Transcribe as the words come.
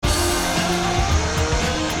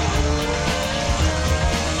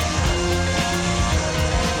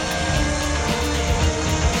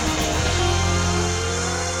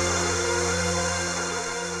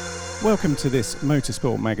welcome to this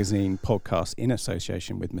Motorsport Magazine podcast in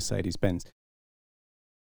association with Mercedes-Benz.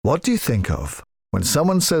 What do you think of when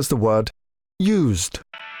someone says the word used?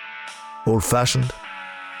 Old-fashioned?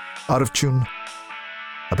 Out of tune?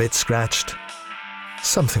 A bit scratched?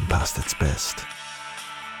 Something past its best.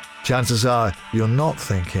 Chances are you're not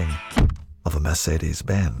thinking of a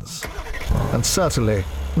Mercedes-Benz. And certainly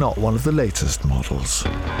not one of the latest models.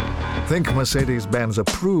 Think Mercedes-Benz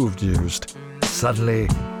approved used. Suddenly,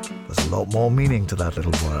 there's a lot more meaning to that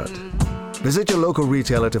little word. Visit your local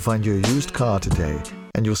retailer to find your used car today,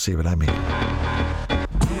 and you'll see what I mean.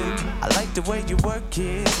 I like the way you work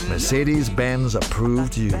it. Mercedes-Benz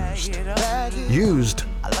approved used. Used,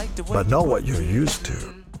 but not what you're used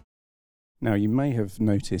to. Now, you may have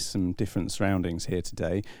noticed some different surroundings here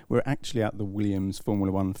today. We're actually at the Williams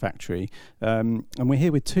Formula One factory, and we're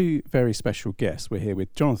here with two very special guests. We're here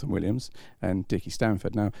with Jonathan Williams and Dickie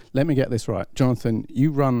Stanford. Now, let me get this right. Jonathan, you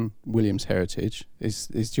run Williams Heritage.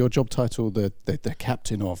 Is your job title the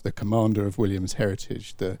captain of, the commander of Williams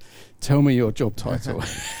Heritage? Tell me your job title.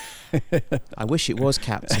 I wish it was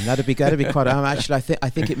captain. That'd be quite. Actually, I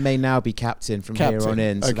think it may now be captain from here on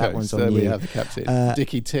in. So okay, that one's so on there you. we have the captain,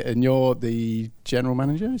 Dickie and you're the general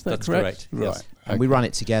manager. Is that That's correct? Right. Yes. And we run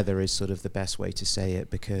it together is sort of the best way to say it,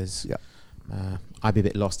 because I'd be a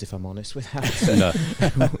bit lost if I'm honest without. No.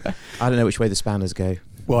 I don't know which way the spanners go.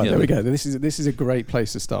 Well, there we go. This is a great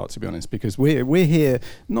place to start, to be honest, because we're here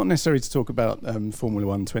not necessarily to talk about Formula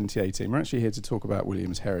One 2018. We're actually here to talk about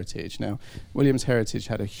Williams Heritage. Now, Williams Heritage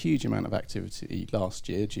had a huge amount of activity last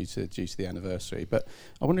year due to the anniversary. But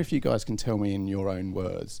I wonder if you guys can tell me in your own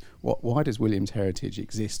words, why does Williams Heritage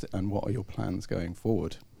exist, and what are your plans going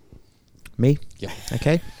forward? Me? Yeah.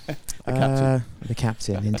 Okay. The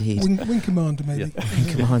captain, indeed. Wing commander, maybe. Yeah.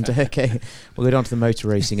 Wing commander, okay. We'll go on to the motor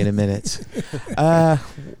racing in a minute.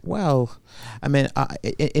 Well, I mean,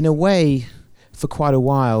 in a way, for quite a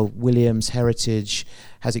while, Williams Heritage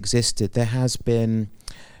has existed. There has been,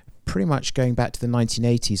 pretty much going back to the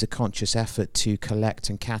 1980s, a conscious effort to collect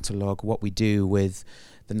and catalogue what we do with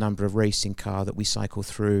the number of racing car that we cycle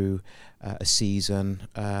through a season,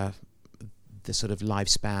 the sort of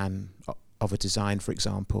lifespan of a design, for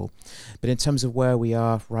example. But in terms of where we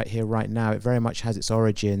are right here, right now, it very much has its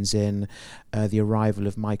origins in the arrival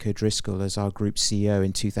of Mike O'Driscoll as our group CEO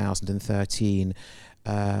in 2013,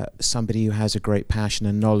 somebody who has a great passion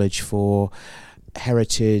and knowledge for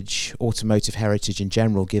heritage, automotive heritage in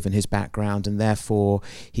general, given his background, and therefore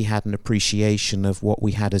he had an appreciation of what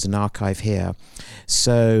we had as an archive here.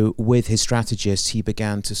 So with his strategists, he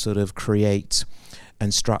began to sort of create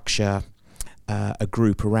and structure a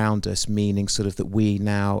group around us, meaning sort of that we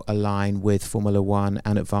now align with Formula One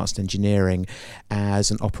and Advanced Engineering as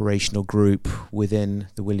an operational group within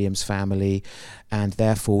the Williams family, and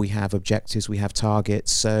therefore we have objectives, we have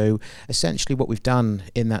targets. So essentially what we've done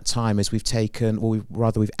in that time is we've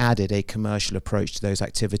added a commercial approach to those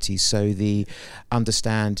activities. So the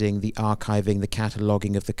understanding, the archiving, the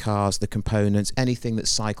cataloguing of the cars, the components, anything that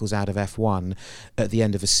cycles out of F1 at the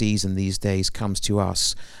end of a season these days comes to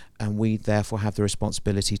us. And we therefore have the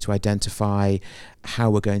responsibility to identify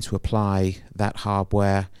how we're going to apply that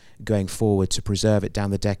hardware going forward to preserve it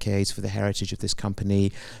down the decades for the heritage of this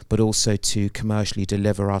company, but also to commercially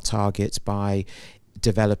deliver our targets by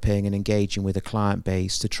developing and engaging with a client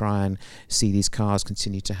base to try and see these cars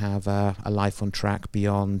continue to have a life on track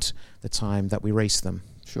beyond the time that we race them.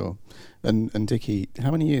 Sure. And Dickie,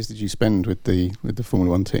 how many years did you spend with the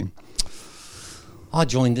Formula One team? I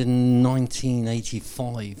joined in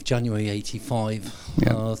 1985, January 85,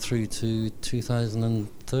 through to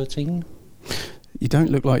 2013. You don't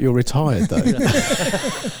look like you're retired, though.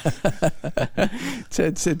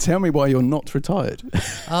 Tell me why you're not retired.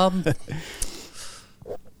 Well,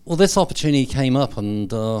 this opportunity came up,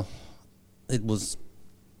 and I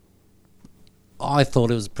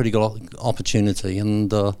thought it was a pretty good opportunity,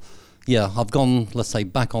 and I've gone, let's say,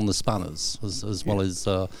 back on the spanners as well as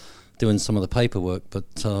doing some of the paperwork, but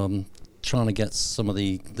trying to get some of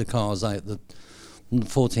the cars out. The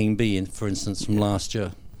 14B, for instance, from last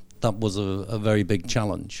year, that was a very big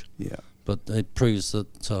challenge. Yeah. But it proves that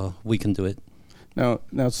we can do it. Now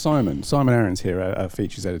Simon Arron's here, our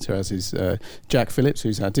features editor, as is Jack Phillips,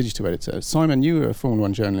 who's our digital editor. Simon, you were a Formula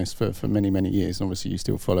One journalist for many, many years, and obviously you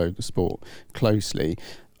still follow the sport closely.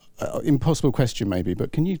 Impossible question maybe,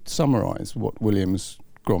 but can you summarise what Williams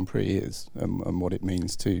Grand Prix is and what it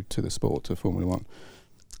means to the sport, to Formula One?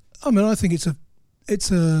 I mean, I think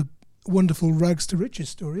it's a wonderful rags to riches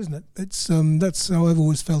story, isn't it? It's that's how I've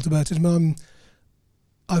always felt about it.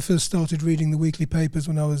 I first started reading the weekly papers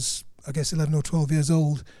when I was, I guess, 11 or 12 years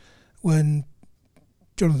old, when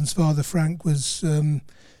Jonathan's father, Frank, was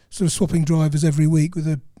sort of swapping drivers every week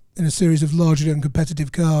in a series of largely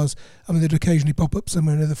uncompetitive cars. I mean, they'd occasionally pop up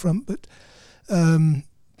somewhere near the front, but then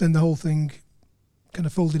the whole thing kind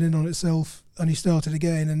of folded in on itself, and he started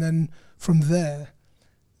again. And then from there,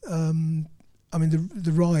 I mean,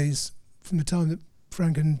 the rise from the time that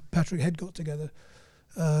Frank and Patrick Head got together,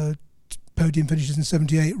 podium finishes in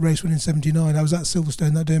 78, race win in 79. I was at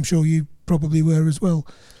Silverstone that day. I'm sure you probably were as well.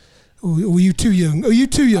 Or were you too young? Are you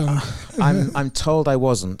too young? I'm told I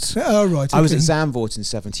wasn't. Oh, right. Okay. I was at Zandvoort in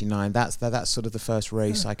 79. That's sort of the first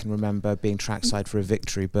race I can remember being trackside for a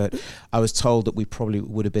victory. But I was told that we probably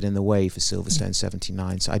would have been in the way for Silverstone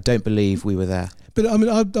 79. So I don't believe we were there. But I mean,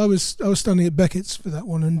 I was standing at Beckett's for that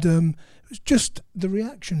one, and it was just the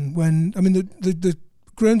reaction when, I mean, the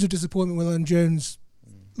groans of disappointment when Alan Jones'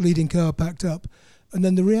 leading car packed up, and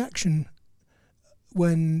then the reaction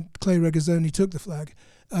when Clay Regazzoni took the flag.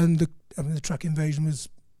 And the track invasion was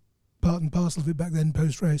part and parcel of it back then,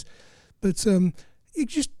 post-race. But I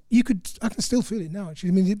can still feel it now,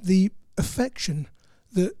 actually. I mean, the affection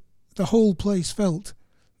that the whole place felt.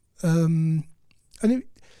 And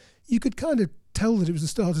you could kind of tell that it was the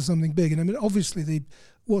start of something big. And I mean, obviously,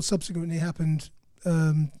 what subsequently happened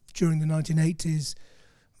during the 1980s,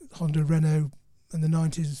 Honda, Renault, and the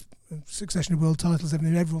 90s, succession of world titles,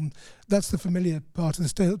 everyone, that's the familiar part of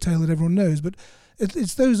the tale that everyone knows. But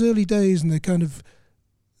it's those early days and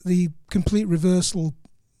the complete reversal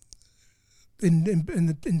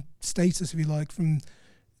in status, if you like, from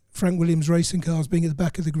Frank Williams racing cars being at the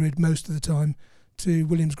back of the grid most of the time to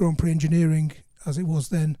Williams Grand Prix engineering, as it was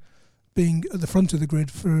then, being at the front of the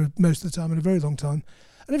grid for most of the time and a very long time.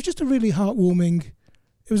 And it was just a really heartwarming.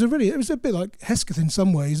 It was a bit like Hesketh in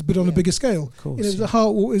some ways, but on a bigger scale. Of course, it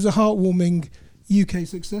was a heartwarming UK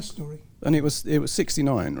success story. And it was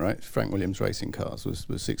 69, right? Frank Williams racing cars was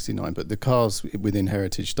 69, but the cars within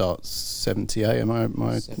Heritage starts 78. Am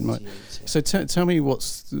I 78, yeah. So tell me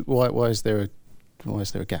why is there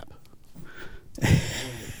a gap?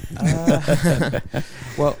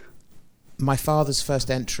 Well, my father's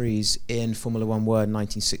first entries in Formula One were in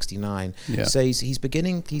 1969. Yeah. So he's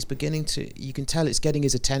beginning to, you can tell it's getting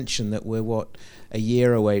his attention that we're a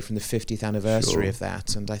year away from the 50th anniversary of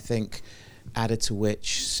that. And I think added to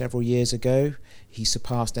which several years ago he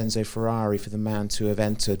surpassed Enzo Ferrari for the man to have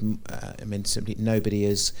entered. Simply nobody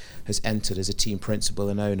has entered as a team principal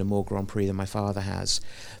and owner more Grand Prix than my father has.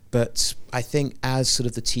 But I think as sort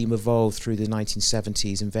of the team evolved through the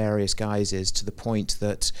 1970s in various guises to the point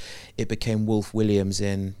that it became Wolf Williams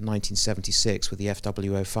in 1976 with the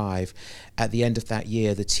FW05, at the end of that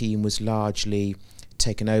year the team was largely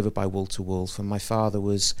taken over by Walter Wolf, and my father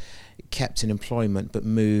was kept in employment but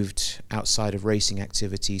moved outside of racing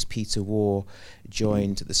activities. Peter Waugh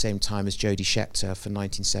joined at the same time as Jody Scheckter for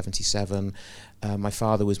 1977. My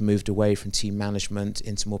father was moved away from team management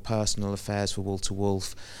into more personal affairs for Walter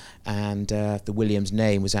Wolf, and the Williams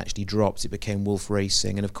name was actually dropped. It became Wolf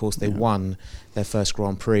Racing, and of course they won their first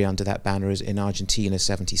Grand Prix under that banner in Argentina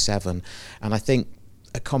 77. And I think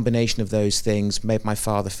a combination of those things made my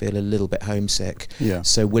father feel a little bit homesick. Yeah.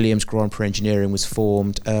 So Williams Grand Prix Engineering was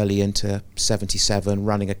formed early into 77,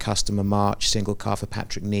 running a customer March single car for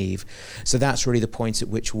Patrick Neve. So that's really the point at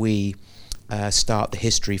which we start the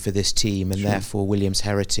history for this team, and therefore Williams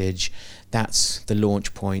Heritage, that's the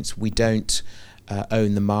launch point. We don't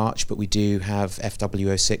own the March, but we do have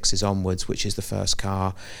FW06s onwards, which is the first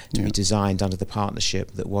car to be designed under the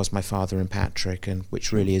partnership that was my father and Patrick, and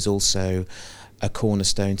which really is also a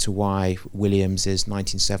cornerstone to why Williams is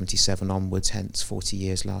 1977 onwards, hence 40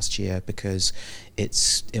 years last year, because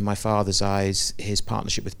it's, in my father's eyes, his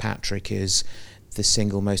partnership with Patrick is the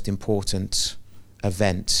single most important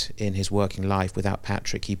event in his working life. Without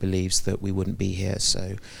Patrick, he believes that we wouldn't be here,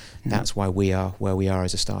 so that's why we are where we are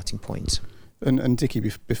as a starting point. And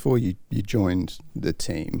Dickie, before you joined the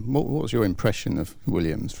team, what was your impression of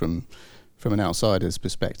Williams from an outsider's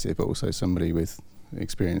perspective, but also somebody with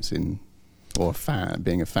experience in, or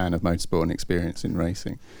being a fan of motorsport and experience in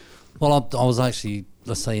racing? Well, I was actually,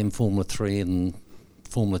 let's say, in Formula 3 and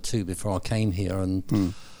Formula 2 before I came here,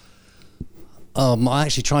 and I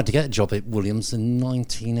actually tried to get a job at Williams in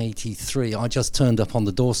 1983. I just turned up on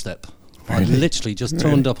the doorstep. Really? I literally just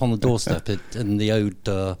turned up on the doorstep in the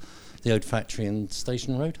old factory in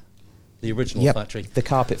Station Road, the original factory. The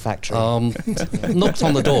carpet factory. Knocked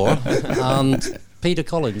on the door, and Peter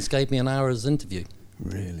Collins gave me an hour's interview.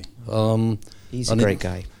 Really? He's a great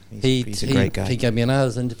guy. He's a great guy. He gave me an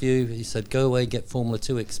hour's interview. He said, go away, get Formula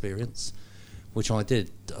 2 experience, which I did.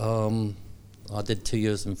 I did 2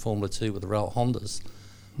 years in Formula 2 with the Raut Hondas,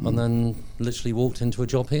 and then literally walked into a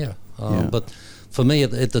job here. But for me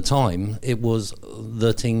at the time, it was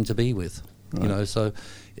the team to be with. Right. You know, so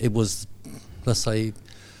it was, let's say,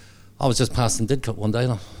 I was just passing Didcot one day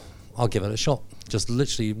and I'll give it a shot. Just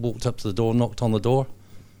literally walked up to the door, knocked on the door,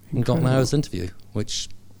 and got an hour's interview, which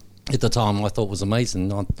at the time I thought was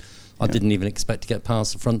amazing. I didn't even expect to get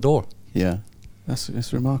past the front door. Yeah,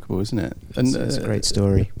 that's remarkable, isn't it? And It's a great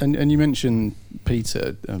story. And you mentioned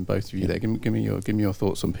Peter, both of you there. Give me your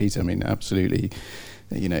thoughts on Peter. I mean, absolutely,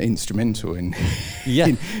 instrumental in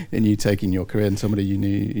in you taking your career, and somebody you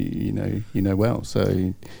know well.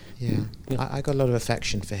 So yeah. I got a lot of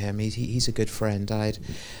affection for him. He's a good friend. I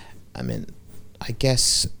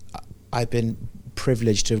guess I've been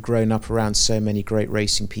privileged to have grown up around so many great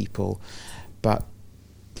racing people, but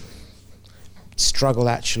struggle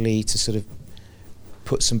actually to sort of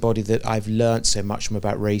put somebody that I've learnt so much from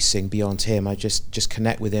about racing beyond him. I just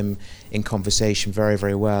connect with him in conversation very,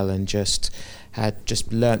 very well, and just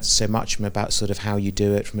learnt so much from him about sort of how you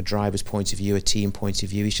do it from a driver's point of view, a team point of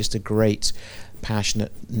view. He's just a great,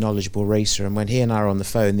 passionate, knowledgeable racer, and when he and I are on the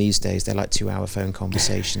phone these days, they're like 2-hour phone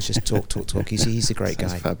conversations, just talk. He's a great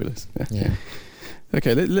guy. Fabulous. Yeah.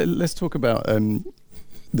 Okay, let's talk about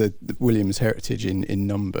the Williams heritage in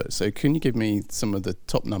numbers. So can you give me some of the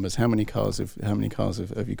top numbers? How many cars have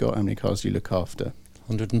you got? How many cars do you look after?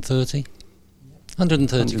 130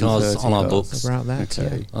 cars on our books. About that.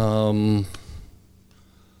 Okay. Yeah.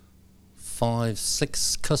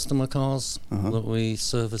 5-6 customer cars that we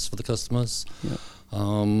service for the customers. Yeah.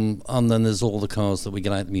 And then there's all the cars that we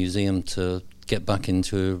get out of the museum to get back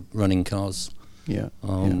into running cars. Yeah.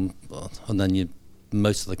 And then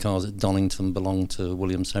most of the cars at Donington belong to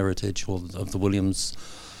Williams Heritage or of the Williams,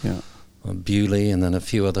 Bewley, and then a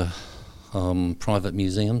few other private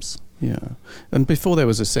museums. Yeah. And before there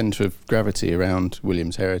was a centre of gravity around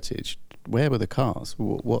Williams Heritage, where were the cars?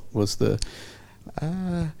 What was the...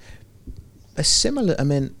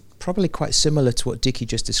 probably quite similar to what Dickie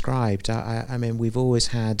just described. I mean, we've always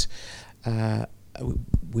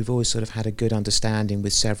sort of had a good understanding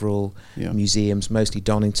with several museums, mostly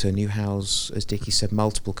Donington, who house, as Dickie said,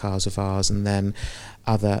 multiple cars of ours, and then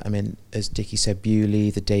other, as Dickie said,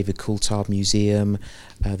 Bewley, the David Coulthard Museum,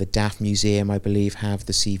 the DAF Museum, I believe, have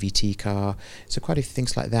the CVT car. So quite a few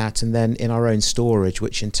things like that. And then in our own storage,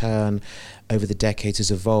 which in turn, over the decades,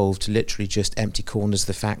 has evolved to literally just empty corners of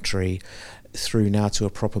the factory, through now to a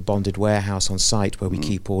proper bonded warehouse on site where we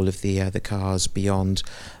keep all of the cars beyond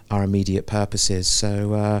our immediate purposes.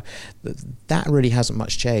 So that really hasn't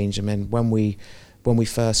much changed. I mean, when we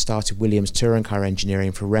first started Williams touring car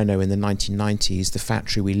engineering for Renault in the 1990s, the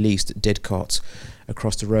factory we leased at Didcot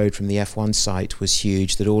across the road from the F1 site was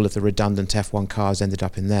huge, that all of the redundant F1 cars ended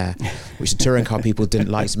up in there, which the touring car people didn't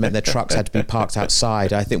like. It meant their trucks had to be parked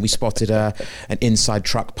outside. I think we spotted an inside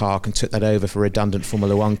truck park and took that over for redundant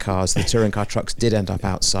Formula One cars. The touring car trucks did end up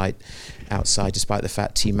outside, despite the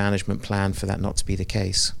fact team management planned for that not to be the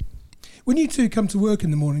case. When you two come to work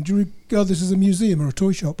in the morning, do you regard this as a museum or a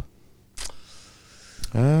toy shop?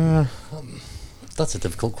 That's a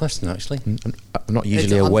difficult question, actually. I'm not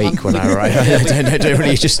usually awake when I arrive. I don't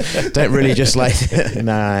really just like.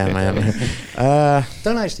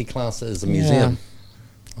 Don't actually class it as a museum.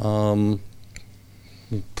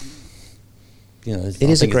 It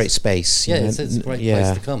is a great space. It's a great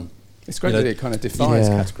place to come. It's great that it kind of defies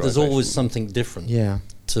categorization. There's always something different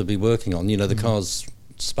to be working on. The cars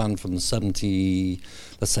span from 78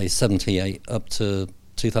 up to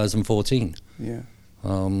 2014. Yeah.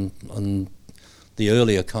 And the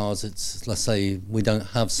earlier cars, let's say we don't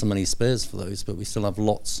have so many spares for those, but we still have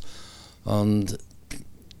lots, and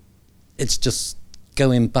it's just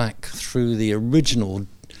going back through the original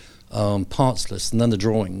parts list and then the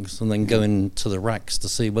drawings, and then going to the racks to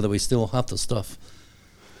see whether we still have the stuff.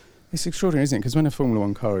 It's extraordinary, isn't it? Because when a Formula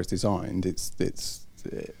One car is designed, it's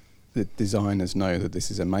the designers know that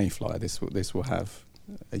this is a Mayfly. This will have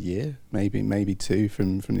a year, maybe two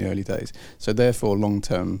from the early days. So therefore,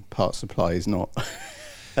 long-term part supply is not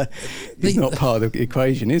not part of the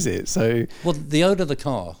equation, is it? So the older the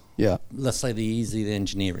car, let's say the easier the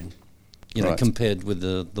engineering, right, compared with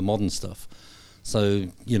the modern stuff. So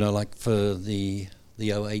like for the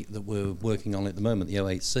 08 that we're working on at the moment, the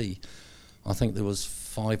 08C, I think there was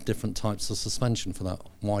 5 different types of suspension for that: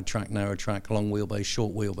 wide track, narrow track, long wheelbase,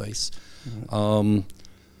 short wheelbase. Right.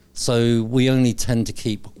 So we only tend to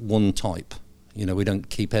keep one type. We don't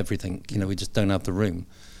keep everything. We just don't have the room.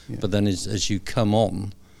 Yeah. But then as you come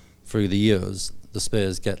on through the years, the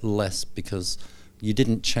spares get less because you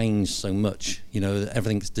didn't change so much.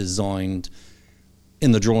 Everything's designed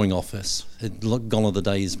in the drawing office. Gone are the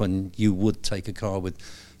days when you would take a car with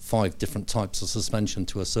 5 different types of suspension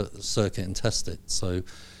to a circuit and test it. So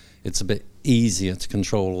it's a bit easier to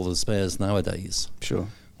control all the spares nowadays. Sure.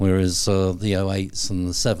 Whereas the 08s and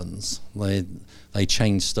the 7s, they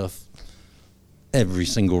changed stuff every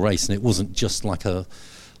single race, and it wasn't just like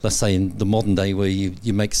let's say in the modern day where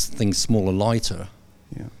you make things smaller, lighter.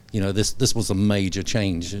 Yeah. You know, this was a major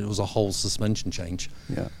change. It was a whole suspension change.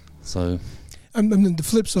 Yeah. So. And then the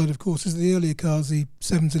flip side, of course, is the earlier cars, the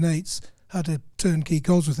 7s and 8s, had a turnkey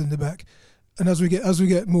Cosworth in the back. And as we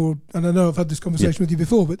get more, and I know I've had this conversation with you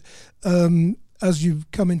before, but as you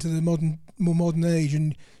come into the more modern age,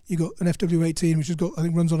 and you got an FW18 which I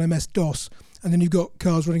think runs on MS-DOS, and then you've got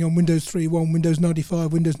cars running on Windows 3.1, Windows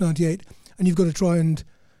 95, Windows 98, and you've got to try and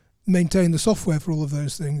maintain the software for all of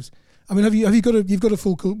those things. I mean, you've got a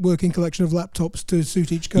full working collection of laptops to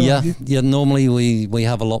suit each car? Yeah. Normally we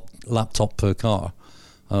have a laptop per car,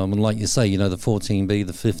 and like you say, you know, the 14B,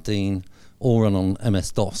 the 15, all run on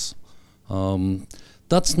MS-DOS.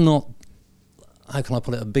 That's not, how can I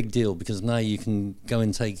put it, a big deal, because now you can go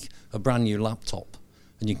and take a brand new laptop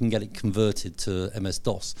and you can get it converted to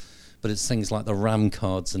MS-DOS. But it's things like the RAM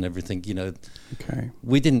cards and everything, you know. Okay.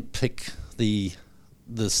 We didn't pick the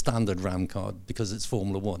standard RAM card because it's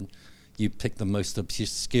Formula One. You picked the most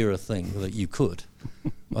obscure thing that you could,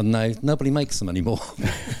 and now nobody makes them anymore.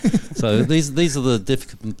 So these are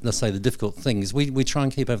the difficult things. We try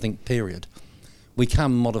and keep everything period. We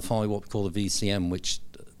can modify what we call the VCM,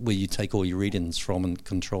 where you take all your readings from and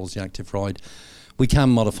controls the active ride. We can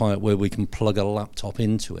modify it where we can plug a laptop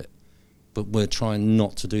into it, but we're trying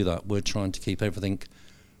not to do that. We're trying to keep everything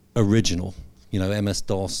original. You know,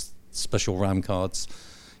 MS-DOS, special RAM cards.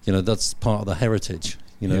 You know, that's part of the heritage.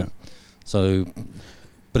 You know. Yeah. So,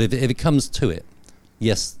 but if it comes to it,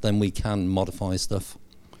 yes, then we can modify stuff.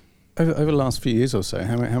 Over the last few years or so,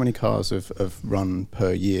 how many cars have run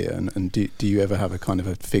per year, and do you ever have a kind of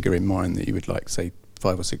a figure in mind that you would like, say,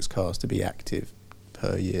 5 or 6 cars to be active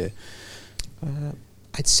per year?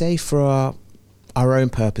 I'd say for our own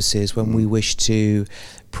purposes, when we wish to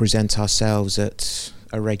present ourselves at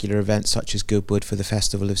a regular event such as Goodwood for the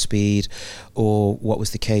Festival of Speed, or what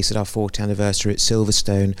was the case at our 40th anniversary at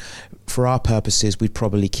Silverstone, for our purposes we'd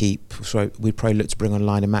probably look to bring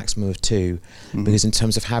online a maximum of 2, because in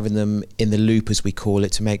terms of having them in the loop, as we call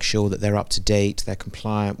it, to make sure that they're up to date, they're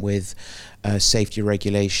compliant with safety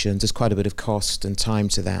regulations, there's quite a bit of cost and time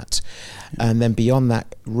to that. And then beyond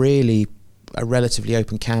that, really a relatively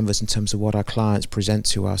open canvas in terms of what our clients present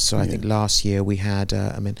to us. So I think last year we had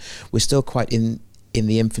we're still quite in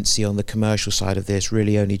the infancy on the commercial side of this,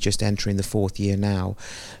 really only just entering the 4th year now,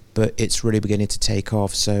 but it's really beginning to take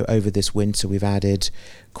off. So over this winter we've added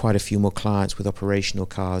quite a few more clients with operational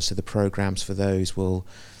cars, so the programs for those will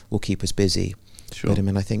keep us busy. Sure.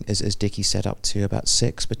 But I think as Dickie said, up to about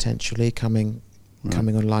 6 potentially coming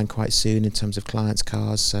online quite soon in terms of clients'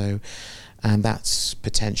 cars. So, and that's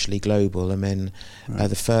potentially global. The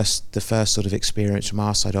first sort of experience from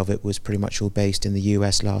our side of it was pretty much all based in the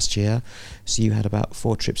US last year. So you had about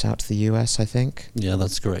 4 trips out to the US, I think. Yeah,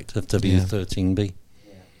 that's correct. FW13B.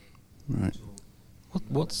 Yeah. Right.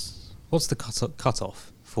 What's the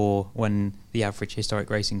cut-off for when the average historic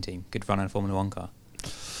racing team could run a Formula One car?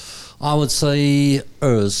 I would say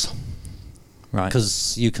ERS. Right.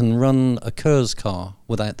 Because you can run a KERS car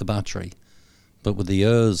without the battery, but with the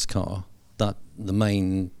ERS car, the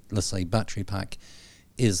main, let's say, battery pack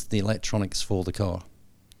is the electronics for the car.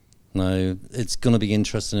 Now, it's going to be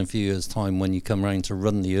interesting in a few years' time when you come around to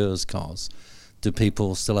run the ERS cars. Do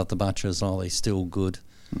people still have the batteries? Are they still good?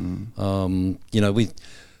 You know,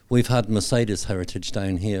 we've had Mercedes heritage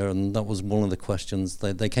down here, and that was one of the questions.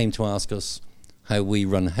 They came to ask us how we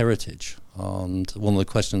run heritage, and one of the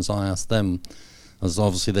questions I asked them, as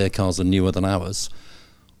obviously their cars are newer than ours,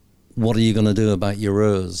 what are you going to do about your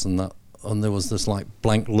ERS and that? And there was this like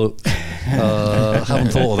blank look.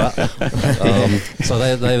 Haven't thought of that. So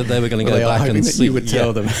they were going to go back and see. You would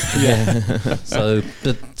tell them. So,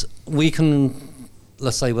 but we can,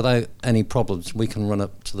 let's say, without any problems, we can run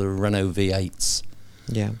up to the Renault V8s.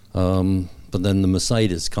 Yeah. But then the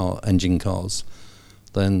Mercedes engine cars,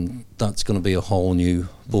 then that's going to be a whole new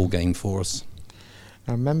ball game for us.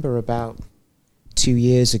 I remember about 2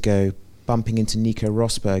 years ago bumping into Nico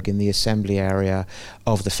Rosberg in the assembly area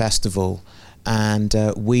of the festival, and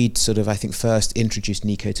we'd sort of, I think, first introduced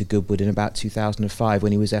Nico to Goodwood in about 2005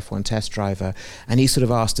 when he was F1 test driver, and he sort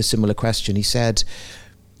of asked a similar question. He said,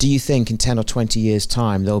 do you think in 10 or 20 years'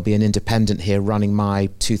 time there'll be an independent here running my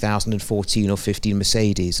 2014 or 15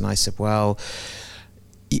 Mercedes? And I said, well,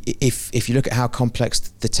 if you look at how complex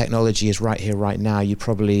the technology is right here, right now, you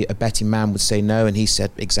probably, a betting man would say no. And he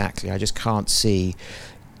said, exactly, I just can't see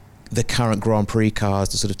the current Grand Prix cars,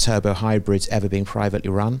 the sort of turbo hybrids, ever being privately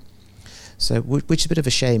run. So, which is a bit of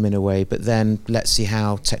a shame in a way, but then let's see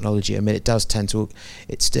how technology,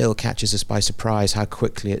 it still catches us by surprise how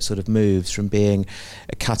quickly it sort of moves from being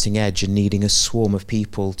a cutting edge and needing a swarm of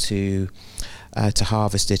people to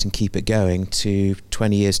harvest it and keep it going, to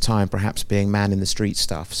 20 years' time perhaps being man in the street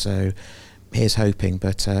stuff. So here's hoping,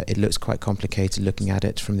 but it looks quite complicated looking at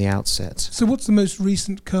it from the outset. So what's the most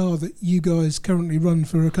recent car that you guys currently run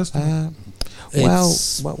for a customer?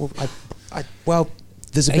 Well,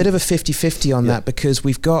 there's a bit of a 50-50 on that, because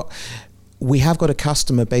we have got a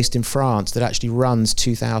customer based in France that actually runs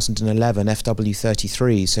 2011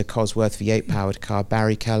 FW33, so Cosworth V8 powered car,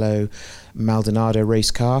 Barrichello Maldonado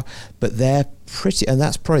race car, but they're pretty, and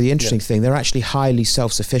that's probably the interesting thing, they're actually highly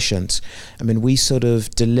self-sufficient. I mean, we sort of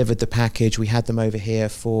delivered the package, we had them over here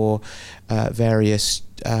for various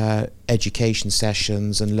education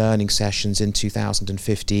sessions and learning sessions in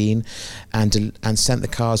 2015, and sent the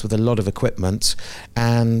cars with a lot of equipment.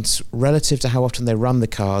 And relative to how often they run the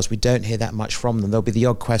cars, we don't hear that much from them. There'll be the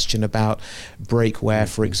odd question about brake wear,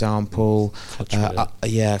 for example,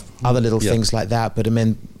 other little things like that. But I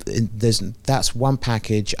mean, that's one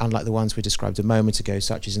package, unlike the ones we described a moment ago,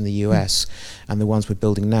 such as in the US, and the ones we're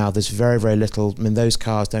building now. There's very, very little. I mean, those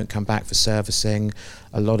cars don't come back for servicing.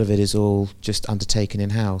 A lot of it is all just undertaken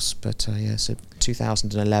in-house. But so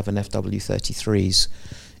 2011 FW33s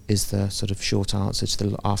is the sort of short answer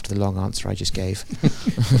to after the long answer I just gave.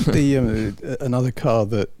 Another car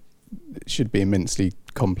that should be immensely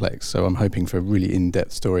complex, so I'm hoping for a really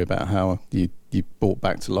in-depth story about how you brought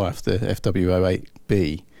back to life the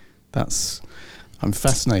FW08B. I'm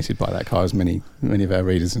fascinated by that car, as many of our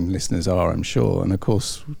readers and listeners are, I'm sure. And of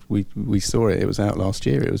course, we saw it. It was out last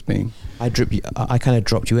year. It was being. I kind of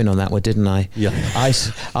dropped you in on that one, didn't I? Yeah. I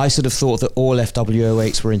sort of thought that all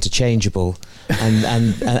FW08s were interchangeable,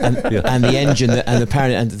 and the engine and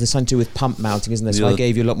apparently and there's something to do with pump mounting, isn't there? So I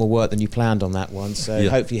gave you a lot more work than you planned on that one. So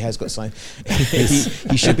hopefully he has got something.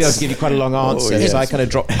 he should be able to give you quite a long answer. So I kind of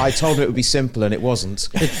dropped. I told him it would be simple, and it wasn't.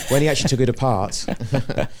 When he actually took it apart.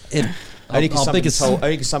 Only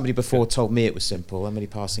because somebody before told me it was simple. I'm only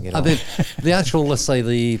passing it on. The actual, let's say,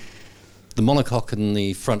 the monocoque and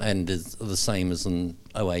the front end is the same as an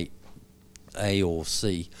 08A or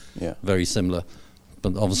C. Yeah. Very similar.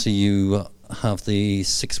 But obviously you have the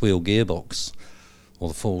 6-wheel gearbox or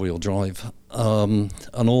the 4-wheel drive. And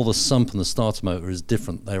all the sump and the starter motor is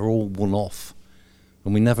different. They're all one-off.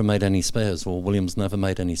 And we never made any spares, or Williams never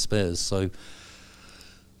made any spares. So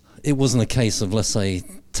it wasn't a case of, let's say,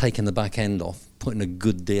 taking the back end off, putting a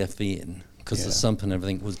good DFV in, because the sump and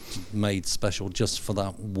everything was made special just for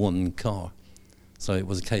that one car. So it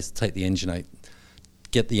was a case to take the engine out,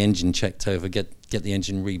 get the engine checked over, get the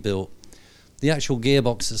engine rebuilt. The actual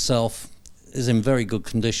gearbox itself is in very good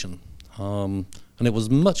condition, and it was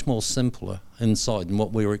much more simpler inside than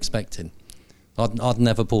what we were expecting. I'd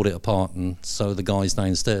never pulled it apart, and so the guys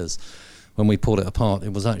downstairs, when we pulled it apart,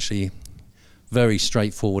 it was actually very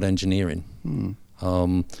straightforward engineering.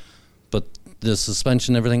 But the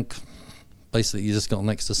suspension, everything, basically you just got an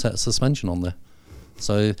extra set of suspension on there.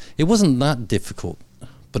 So it wasn't that difficult,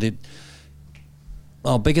 but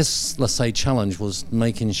our biggest, let's say, challenge was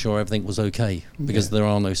making sure everything was okay, because there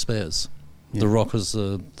are no spares. The rockers,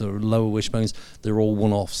 the lower wishbones, they're all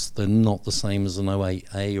one-offs. They're not the same as an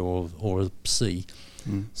 08A or a C.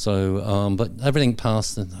 So, but everything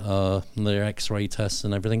passed their X-ray tests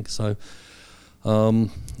and everything. So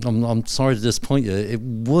I'm sorry to disappoint you. It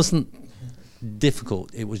wasn't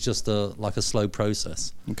difficult. It was just like a slow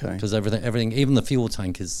process. Okay. Because everything, even the fuel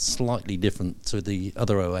tank is slightly different to the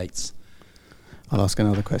other 08s. I'll ask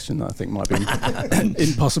another question that I think might be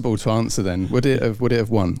impossible to answer then. Would it have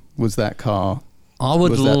won? Was that car? I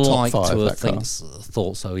would like to have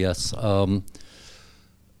thought so, yes.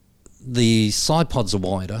 The side pods are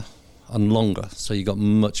wider and longer, so you got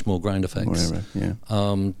much more ground effects.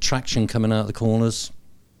 Traction coming out of the corners,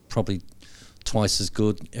 probably twice as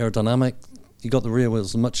good. Aerodynamic, you got the rear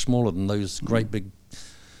wheels much smaller than those great big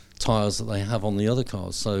tyres that they have on the other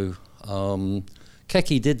cars. So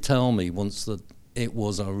Keke did tell me once that it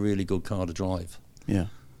was a really good car to drive. Yeah.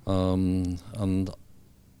 And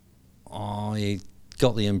I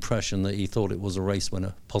got the impression that he thought it was a race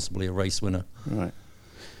winner, possibly a race winner. Right.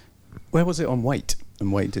 Where was it on weight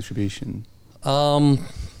and weight distribution? Is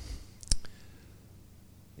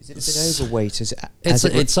it a bit overweight?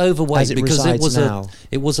 It's overweight because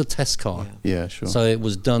it was a test car. Yeah, sure. So it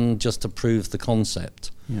was done just to prove the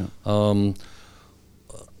concept. Yeah.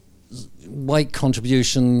 Weight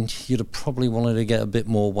contribution, you'd have probably wanted to get a bit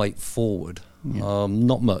more weight forward.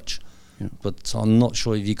 Not much, but I'm not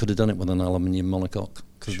sure if you could have done it with an aluminium monocoque,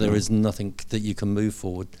 because there is nothing that you can move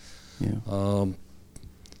forward. Yeah.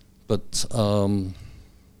 but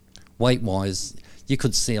weight-wise, you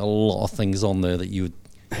could see a lot of things on there that you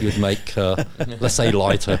would make, let's say,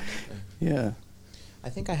 lighter. Yeah. I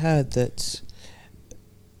think I heard that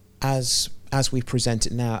as we present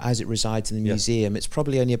it now, as it resides in the museum, it's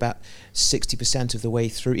probably only about 60% of the way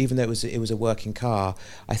through. Even though it was a working car,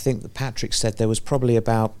 I think that Patrick said there was probably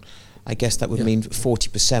about, I guess that would mean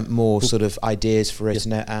 40% more sort of ideas for it,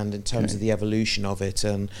 and in terms of the evolution of it.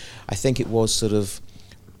 And I think it was sort of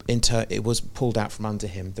it was pulled out from under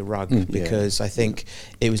him, the rug, because I think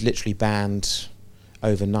it was literally banned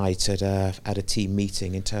overnight at a team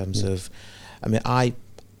meeting. In terms of, I mean, I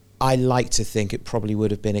like to think it probably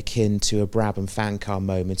would have been akin to a Brabham fan car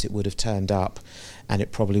moment. It would have turned up, and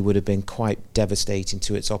it probably would have been quite devastating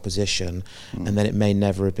to its opposition, and then it may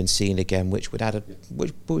never have been seen again, which would add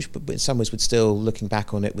which in some ways would still, looking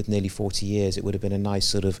back on it with nearly 40 years, it would have been a nice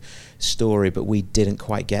sort of story, but we didn't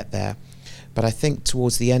quite get there. But I think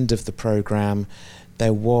towards the end of the programme,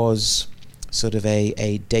 there was sort of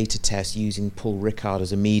a data test using Paul Ricard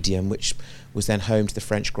as a medium, which was then home to the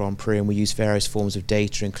French Grand Prix, and we used various forms of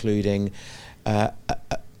data, including a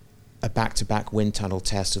back-to-back wind tunnel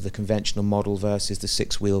test of the conventional model versus the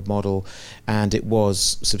six-wheeled model, and it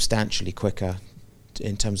was substantially quicker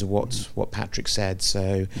in terms of what Patrick said.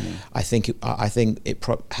 So I think had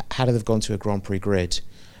it have gone to a Grand Prix grid,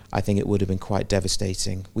 I think it would have been quite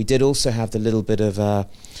devastating. We did also have the little bit of, I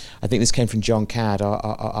think this came from John Cadd,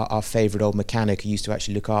 our favourite old mechanic who used to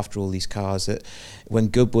actually look after all these cars, that when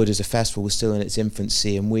Goodwood as a festival was still in its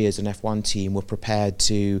infancy, and we as an F1 team were prepared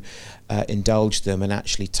to indulge them and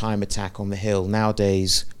actually time attack on the hill.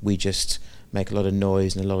 Nowadays, we just make a lot of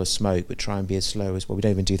noise and a lot of smoke, but try and be as slow as, well, we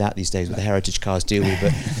don't even do that these days with the heritage cars, do we?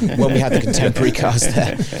 But when we had the contemporary cars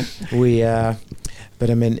there, but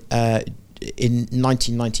I mean, in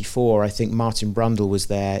 1994, I think Martin Brundle was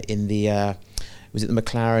there in the was it the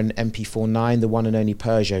McLaren MP49, the one and only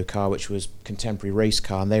Peugeot car, which was contemporary race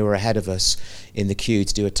car, and they were ahead of us in the queue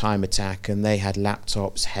to do a time attack, and they had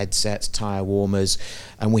laptops, headsets, tyre warmers,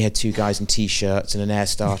 and we had two guys in t-shirts and an air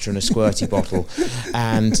starter and a squirty bottle,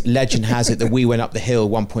 and legend has it that we went up the hill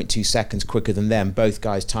 1.2 seconds quicker than them, both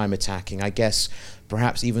guys time attacking. I guess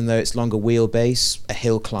perhaps even though it's longer wheelbase, a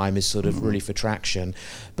hill climb is sort of really for traction.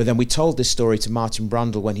 But then we told this story to Martin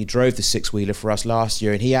Brundle when he drove the six-wheeler for us last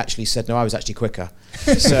year, and he actually said, no, I was actually quicker.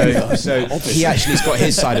 So he actually has got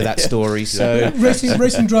his side of that story. So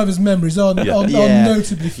racing drivers' memories are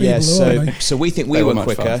notably feeble, aren't they? So we think we were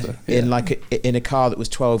quicker faster, in a car that was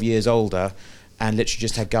 12 years older, and literally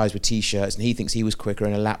just had guys with t-shirts, and he thinks he was quicker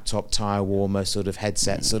in a laptop, tyre warmer, sort of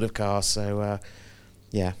headset sort of car. So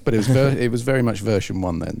yeah, but it was very much version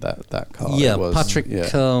 1 then, that car. Yeah, it was, Patrick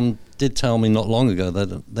did tell me not long ago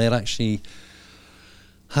that they had actually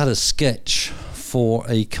had a sketch for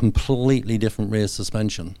a completely different rear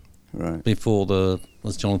suspension before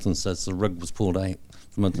as Jonathan says, the rug was pulled out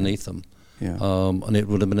from underneath them. Yeah. And it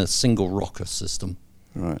would have been a single rocker system.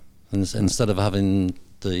 Right. And instead of having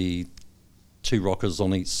the two rockers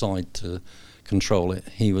on each side to control it,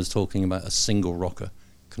 he was talking about a single rocker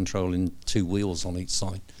controlling two wheels on each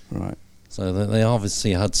side. Right. So they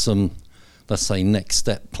obviously had some, let's say, next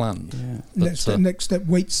step planned. Yeah. Next step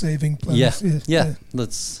weight saving plans. Yeah.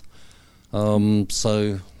 That's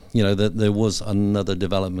so that there was another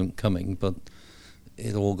development coming, but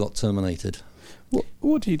it all got terminated.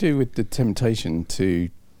 What do you do with the temptation to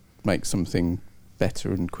make something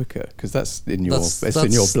better and quicker? Because that's in your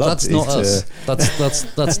blood. That's not us.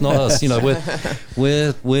 That's not us.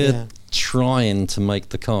 We're trying to make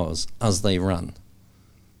the cars as they ran.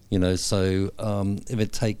 So if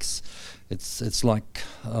it takes, it's like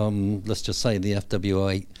let's just say the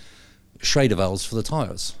FW8 Schrader valves for the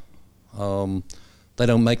tyres. They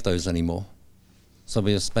don't make those anymore. So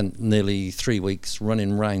we have spent nearly 3 weeks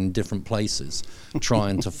running around different places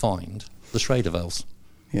trying to find the Schrader valves.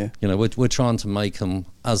 Yeah. We're trying to make them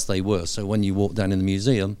as they were. So when you walk down in the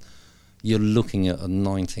museum, you're looking at a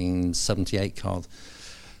 1978 car.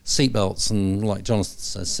 Seatbelts and, like Jonathan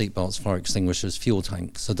says, seatbelts, fire extinguishers, fuel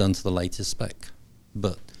tanks are done to the latest spec.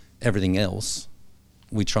 But everything else,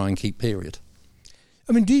 we try and keep period.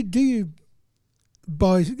 I mean, do you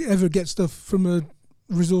ever get stuff from a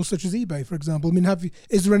resource such as eBay, for example? I mean,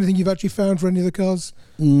 is there anything you've actually found for any of the cars?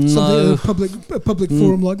 No. Something in a public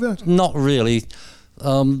forum like that? Not really.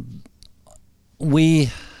 We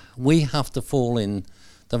have to fall in.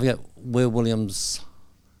 Don't forget, we're Williams'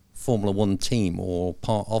 Formula One team or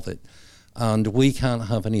part of it, and we can't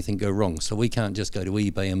have anything go wrong. So we can't just go to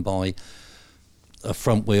eBay and buy a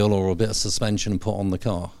front wheel or a bit of suspension and put on the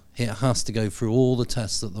car. It has to go through all the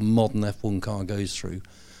tests that the modern F1 car goes through,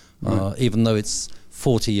 Right. Even though it's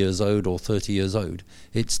 40 years old or 30 years old,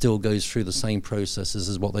 it still goes through the same processes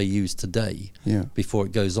as what they use today before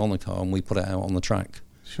it goes on a car and we put it out on the track.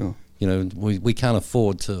 Sure. You know, we can't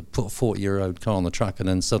afford to put a 40-year-old car on the track and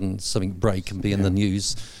then suddenly something break and be in the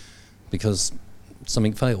news because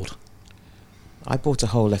something failed. I bought a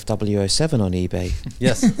whole FW07 on eBay.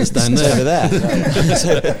 Yes, it's down there. Over there.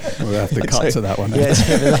 We'll have to cut to that one. Yeah, it's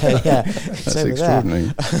over there. Yeah, That's extraordinary.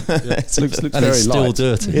 Looks And very it's still light.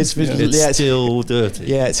 dirty. It's still dirty.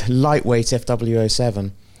 Yeah, it's lightweight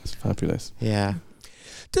FW07. It's fabulous. Yeah.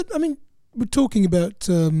 I mean, we're talking about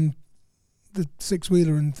the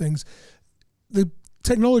six-wheeler and things. The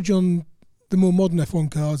technology on the more modern F1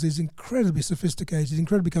 cars is incredibly sophisticated,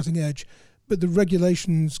 incredibly cutting edge, but the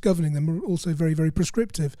regulations governing them are also very, very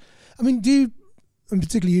prescriptive. I mean, and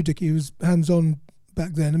particularly you, Dickie, who was hands-on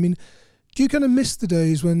back then, I mean, do you kind of miss the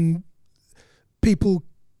days when people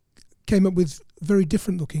came up with very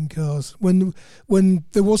different-looking cars, when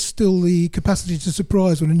there was still the capacity to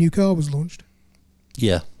surprise when a new car was launched?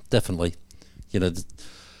 Yeah, definitely. You know,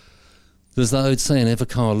 there's that old saying, if a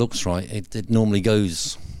car looks right, it normally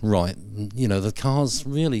goes right. You know, the cars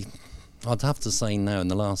really, I'd have to say now in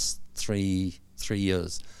the last three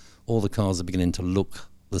years, all the cars are beginning to look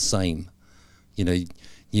the same. You know,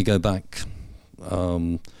 you go back,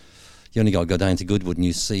 you only got to go down to Goodwood and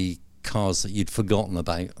you see cars that you'd forgotten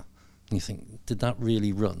about, and you think, did that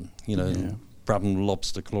really run? You know, Brabham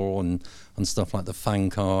Lobster Claw and stuff like the Fang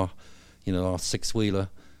car, you know, our six-wheeler.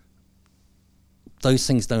 Those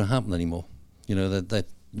things don't happen anymore. You know,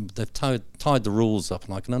 they've tied the rules up,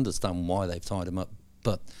 and I can understand why they've tied them up,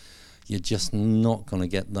 but you're just not going to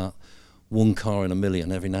get that one car in a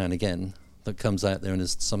million every now and again that comes out there and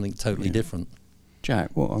is something totally different.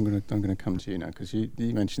 Jack, well, I'm going to come to you now, because you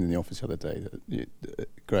mentioned in the office the other day that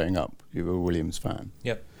growing up you were a Williams fan.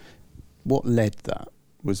 Yep. What led that?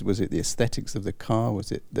 Was it the aesthetics of the car?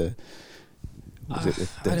 Was it the? I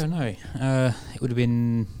don't know. It would have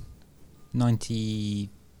been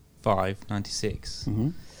 95, 96. Mm-hmm.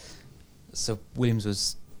 So Williams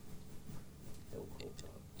was.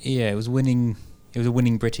 Yeah, it was winning. It was a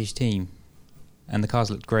winning British team, and the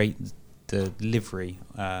cars looked great. The livery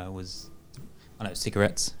was, I know,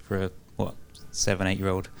 cigarettes for a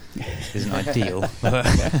 7-8-year-old isn't ideal,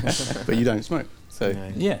 but you don't smoke, so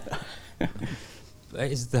yeah.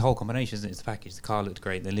 It's the whole combination, isn't it? It's the package. The car looked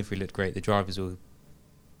great, the livery looked great, the drivers were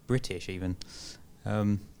British even,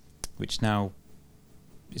 which now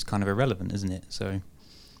is kind of irrelevant, isn't it? So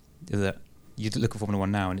that you look at Formula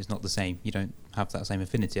One now and it's not the same. You don't have that same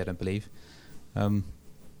affinity, I don't believe.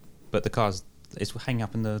 But the cars, it's hanging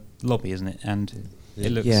up in the lobby, isn't it? And it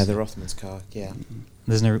looks. Yeah, the Rothmans car. Yeah.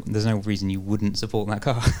 There's no reason you wouldn't support that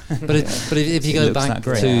car. But if you go back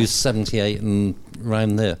to 78 and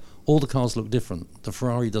round there, all the cars look different. The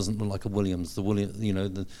Ferrari doesn't look like a Williams. The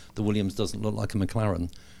Williams doesn't look like a McLaren.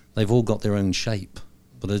 They've all got their own shape.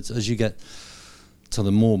 But as you get to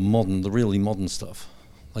the more modern, the really modern stuff,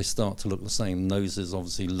 they start to look the same. Noses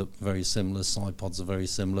obviously look very similar. Side pods are very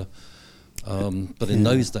similar. But in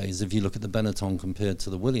those days, if you look at the Benetton compared to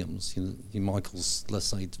the Williams, your Michael's, let's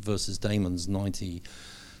say, versus Damon's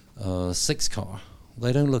 96 car,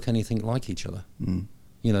 they don't look anything like each other. Mm.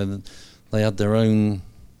 You know, they had their own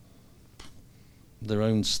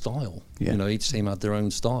style. Yeah. You know, each team had their own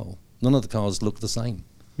style. None of the cars look the same.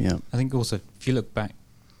 Yeah. I think also, if you look back,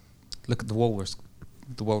 look at the Walrus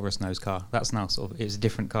nose car. That's now it's a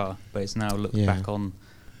different car, but it's now looked back on.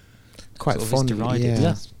 Quite fondly, derided,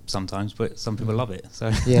 yeah. Sometimes, but some people love it.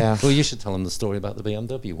 So yeah. Well, you should tell them the story about the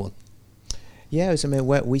BMW one. Yeah, it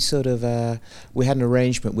was, we sort of we had an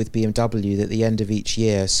arrangement with BMW that at the end of each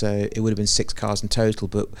year, so it would have been 6 cars in total,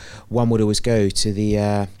 but one would always go to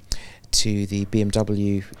the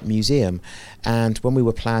BMW museum. And when we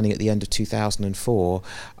were planning at the end of 2004,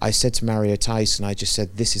 I said to Mario Tyson, I just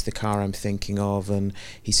said, this is the car I'm thinking of, and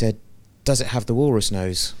he said, does it have the walrus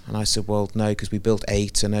nose? And I said, well, no, because we built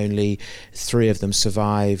 8 and only 3 of them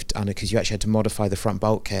survived, because you actually had to modify the front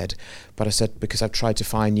bulkhead. But I said, because I've tried to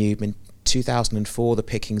find you, in 2004, the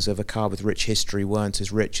pickings of a car with rich history weren't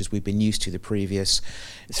as rich as we've been used to the previous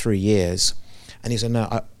 3 years. And he said,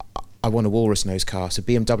 no, I want a walrus nose car. So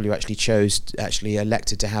BMW actually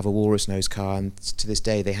elected to have a walrus nose car, and to this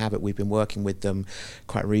day they have it. We've been working with them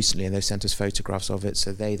quite recently, and they've sent us photographs of it.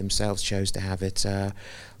 So they themselves chose to have it.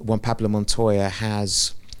 Juan Pablo Montoya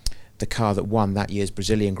has the car that won that year's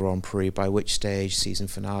Brazilian Grand Prix, by which stage, season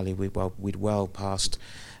finale, we'd well past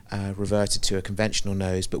reverted to a conventional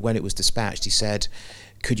nose. But when it was dispatched, he said,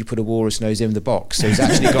 could you put a walrus nose in the box? So he's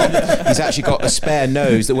actually got a spare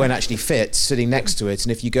nose that won't actually fit sitting next to it.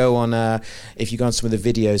 And if you go on some of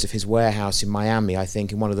the videos of his warehouse in Miami, I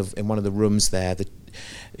think in one of the rooms there, the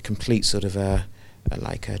complete sort of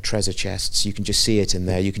treasure chests, you can just see it in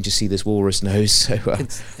there. You can just see this walrus nose. So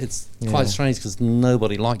it's quite strange because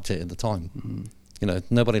nobody liked it at the time.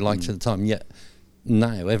 Nobody liked it at the time. Yet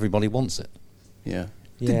now everybody wants it. Yeah.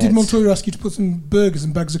 Did Montoya ask you to put some burgers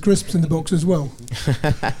and bags of crisps in the box as well?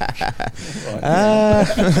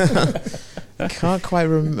 Can't quite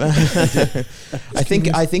remember. I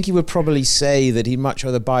think he would probably say that he'd much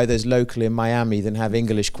rather buy those locally in Miami than have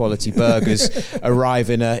English quality burgers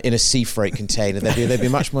arrive in a sea freight container. They'd be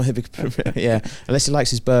much more unless he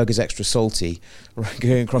likes his burgers extra salty,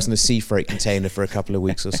 going across in a sea freight container for a couple of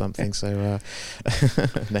weeks or something. So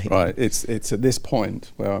right, it's at this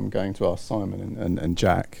point where I'm going to ask Simon and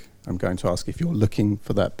Jack. I'm going to ask if you're looking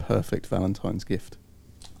for that perfect Valentine's gift.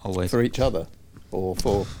 Always. For each other. Or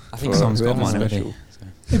for I think someone's got mine already.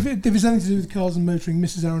 If it's anything to do with cars and motoring,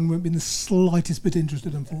 Mrs. Arron won't be in the slightest bit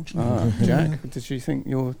interested, unfortunately. Jack, did you think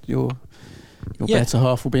your better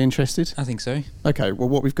half will be interested? I think so. Okay, well,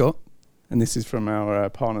 what we've got, and this is from our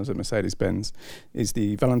partners at Mercedes-Benz, is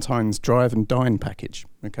the Valentine's Drive and Dine package.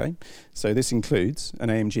 Okay, so this includes an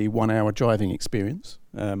AMG 1 hour driving experience,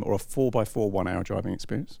 or a 4x4 1 hour driving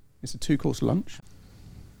experience. It's a 2-course lunch.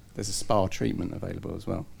 There's a spa treatment available as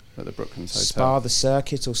well at the Brooklands Hotel. Spa the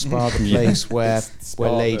circuit or spa the place where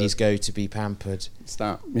ladies go to be pampered? It's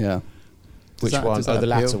that, yeah. Which one? The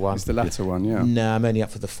latter one. It's the latter one, yeah. No, I'm only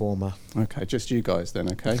up for the former. Okay, just you guys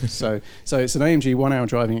then, okay? so it's an AMG 1 hour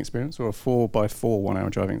driving experience or a 4x4 1 hour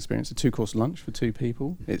driving experience, a 2-course lunch for 2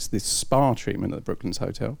 people. It's this spa treatment at the Brooklands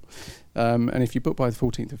Hotel. And if you book by the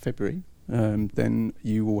 14th of February, then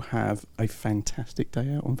you will have a fantastic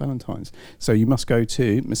day out on Valentine's. So you must go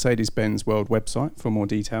to Mercedes-Benz World website for more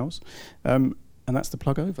details. And that's the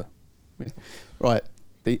plug over. Yeah. Right,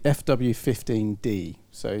 the FW15D.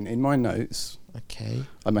 So in my notes, okay,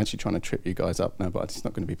 I'm actually trying to trip you guys up now, but it's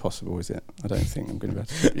not going to be possible, is it? I don't think I'm going to be able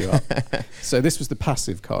to trip you up. So this was the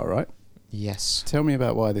passive car, right? Yes. Tell me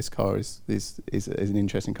about why this car is an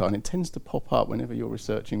interesting car, and it tends to pop up whenever you're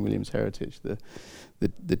researching Williams Heritage. The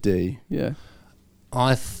D, yeah.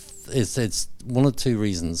 It's one of 2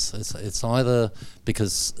 reasons. It's either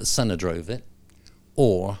because Senna drove it,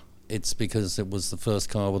 or it's because it was the first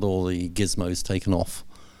car with all the gizmos taken off.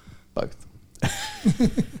 Both.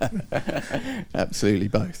 Absolutely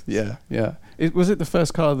both. Yeah. Was it the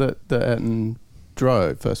first car that Ayrton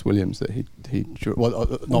drove, first Williams that he drew? Well,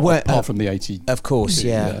 apart from the 80. Of course,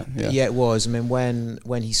 yeah, it was. I mean,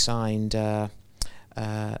 when he signed, so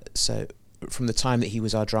from the time that he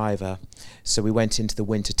was our driver, so we went into the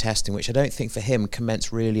winter testing, which I don't think for him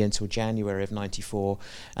commenced really until January of '94,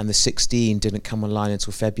 and the 16 didn't come online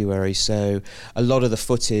until February. So a lot of the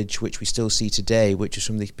footage, which we still see today, which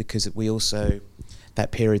is because we also,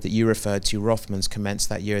 that period that you referred to, Rothmans commenced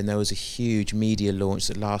that year, and there was a huge media launch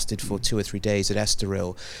that lasted for 2 or 3 days at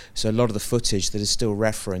Estoril. So a lot of the footage that is still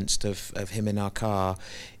referenced of him in our car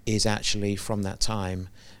is actually from that time.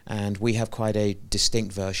 And we have quite a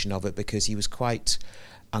distinct version of it because he was quite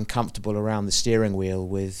uncomfortable around the steering wheel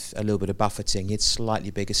with a little bit of buffeting. He had slightly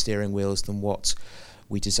bigger steering wheels than what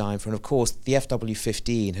we designed for. And of course, the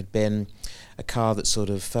FW15 had been a car that sort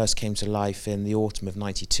of first came to life in the autumn of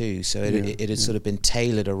 '92. So it had sort of been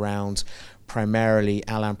tailored around primarily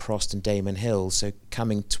Alain Prost and Damon Hill. So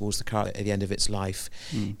coming towards the car at the end of its life,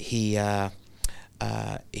 he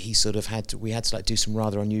sort of we had to like do some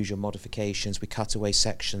rather unusual modifications. We cut away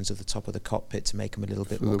sections of the top of the cockpit to make him a little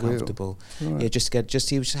bit more comfortable. Right. Yeah,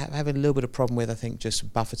 he was having a little bit of problem with, I think,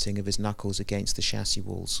 just buffeting of his knuckles against the chassis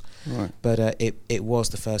walls. Right. But it was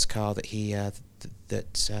the first car that he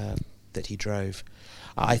that he drove.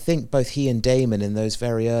 I think both he and Damon in those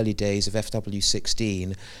very early days of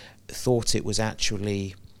FW16 thought it was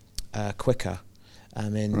actually quicker. I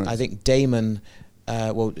mean, right. I think Damon.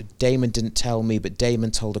 Damon didn't tell me, but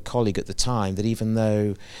Damon told a colleague at the time that even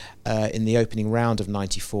though in the opening round of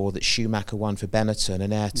 '94 that Schumacher won for Benetton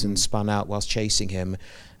and Ayrton spun out whilst chasing him,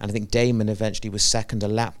 and I think Damon eventually was second a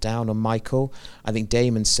lap down on Michael. I think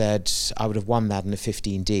Damon said, I would have won that in a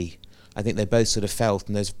 15D. I think they both sort of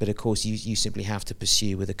felt, but of course you simply have to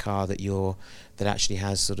pursue with a car that actually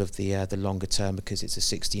has sort of the longer term, because it's a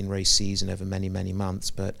 16 race season over many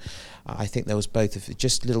months. But I think there was both of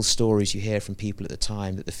just little stories you hear from people at the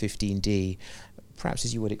time that the 15D perhaps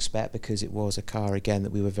as you would expect, because it was a car again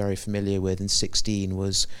that we were very familiar with, and 16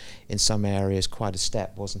 was in some areas quite a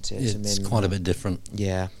step, wasn't it? It's quite a bit different.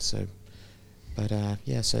 Yeah. So, but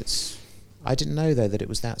so it's. I didn't know though that it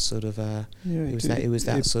was that sort of.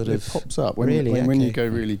 It pops up when you go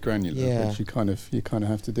really granular, which you kind of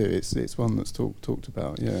have to do. It's one that's talked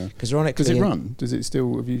about. Yeah. Because ironically, does it run? Does it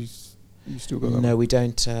still? Have you still got that? No, we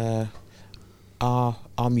don't. Our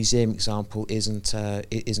museum example isn't a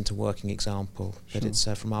working example, but it's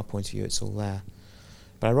from our point of view, it's all there.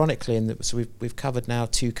 But ironically, so we've covered now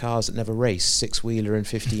 2 cars that never raced, 6-wheeler and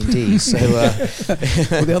 15D. So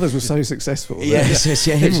well, the others were so successful. It's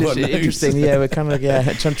interesting. Yeah, we're kind of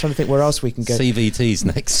trying to think where else we can go. CVT's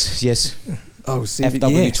next. Yes. Oh,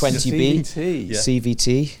 FW20B, CVT. Yeah.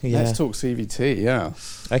 CVT. Yeah. Let's talk CVT. Yeah.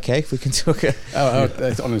 Okay, we can talk.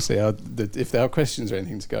 Honestly, if there are questions or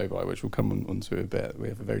anything to go by, which we'll come on to a bit, we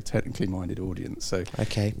have a very technically minded audience. So,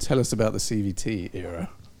 tell us about the CVT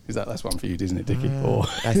era. That's one for you, isn't it, Dickie? Or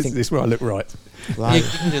I think this is where I look right. You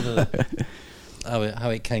can do how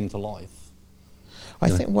it came to life. I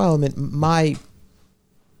think. Well, I mean,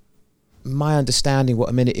 my understanding,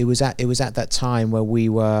 it was at that time where we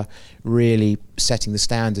were really setting the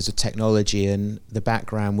standards of technology, and the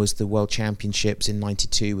background was the World Championships in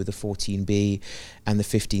 '92 with the 14B and the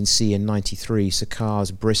 15C in '93. So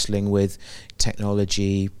cars bristling with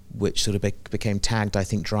technology, which sort of became tagged, I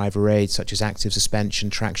think, driver aid, such as active suspension,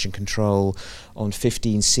 traction control on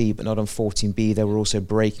 15C, but not on 14B. There were also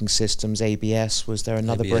braking systems. ABS, was there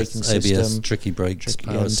another braking system? ABS, tricky brakes,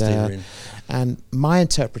 power steering. And my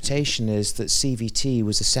interpretation is that CVT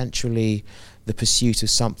was essentially the pursuit of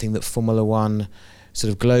something that Formula One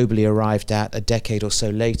sort of globally arrived at a decade or so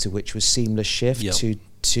later, which was seamless shift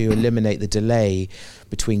to eliminate the delay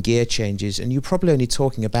between gear changes. And you're probably only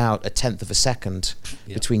talking about 1/10 of a second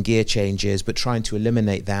between gear changes, but trying to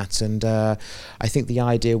eliminate that. And I think the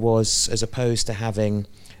idea was, as opposed to having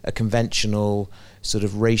a conventional sort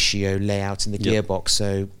of ratio layout in the gearbox,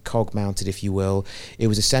 so cog mounted, if you will, it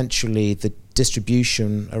was essentially the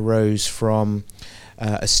distribution arose from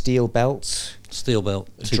a steel belt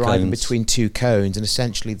driving between 2 cones, and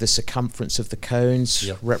essentially the circumference of the cones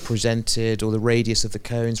represented, or the radius of the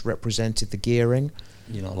cones represented the gearing.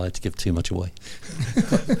 You're not allowed to give too much away.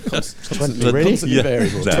 20, really?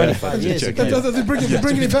 Variable. 25 years ago. They're bringing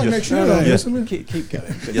it back next year. Keep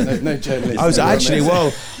going. No journalism. I was actually,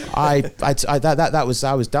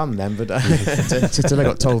 I was done then, but until I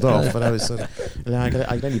got told off. But I was sort of, I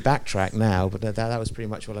can only backtrack now, but that was pretty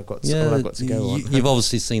much all I've got to go on. You've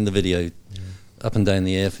obviously seen the video up and down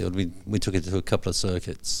the airfield. We took it to a couple of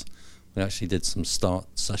circuits. We actually did some start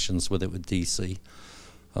sessions with it with DC.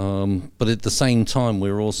 But at the same time, we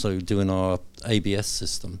were also doing our ABS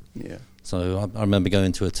system. Yeah. So I remember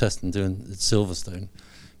going to a test and doing at Silverstone,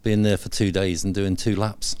 being there for 2 days and doing 2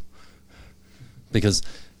 laps. Because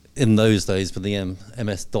in those days, for the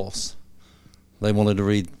MS-DOS, they wanted to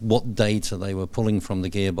read what data they were pulling from the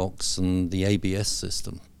gearbox and the ABS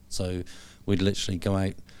system. So we'd literally go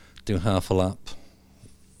out, do half a lap,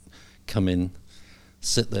 come in,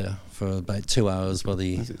 sit there for about 2 hours while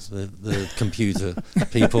the computer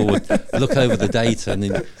people would look over the data, and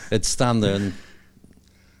then they'd stand there and,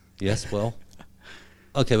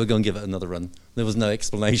 okay, we're going to give it another run. There was no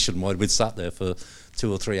explanation why we'd sat there for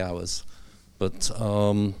 2 or 3 hours. But,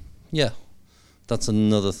 that's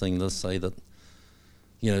another thing, let's say, that,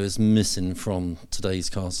 is missing from today's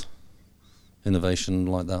cars. Innovation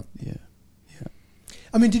like that. Yeah.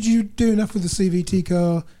 I mean, did you do enough with the CVT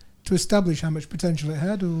car to establish how much potential it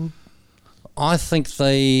had, or? I think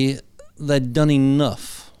they'd done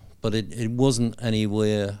enough, but it wasn't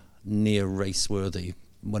anywhere near race-worthy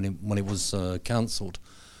when it was cancelled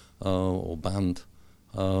or banned.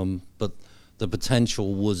 But the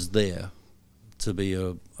potential was there to be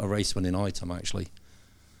a race-winning item, actually.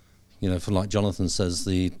 For like Jonathan says,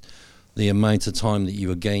 the amount of time that you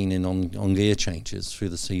were gaining on gear changes through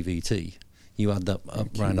the CVT, you add that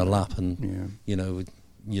up around a lap, and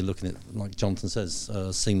you're looking at, like Jonathan says,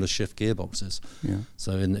 seamless shift gearboxes. Yeah.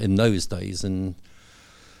 So in those days, in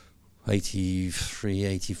 83,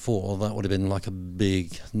 84, that would have been like a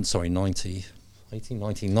big, 94. It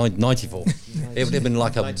would have been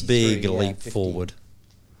like a big leap 15. Forward.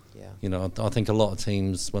 Yeah. I think a lot of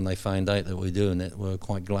teams, when they found out that we were doing it, were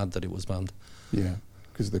quite glad that it was banned. Yeah,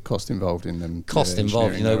 because of the cost involved in them.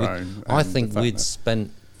 I think we'd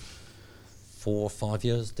spent 4 or 5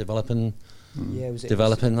 years developing. I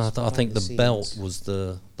think the belt was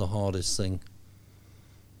the hardest thing.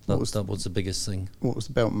 That was the biggest thing. What was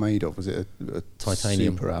the belt made of? Was it a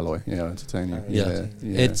Titanium. super alloy? Yeah, titanium. Yeah.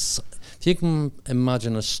 It's, if you can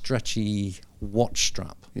imagine a stretchy watch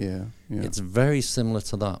strap, it's very similar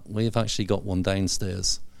to that. We've actually got one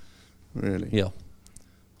downstairs. Really? Yeah.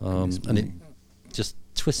 And it just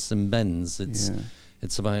twists and bends.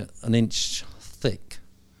 It's about an inch thick,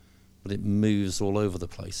 but it moves all over the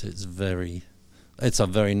place. It's a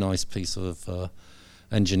very nice piece of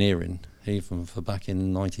engineering, even for back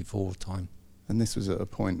in '94 time. And this was at a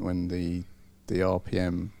point when the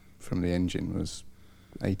RPM from the engine was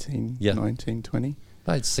 18, 19, 20?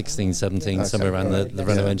 About 16, 17, somewhere around the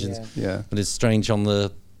Renault engines. Yeah. But it's strange on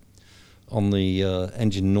the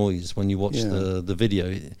engine noise when you watch the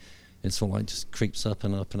video. It's all like just creeps up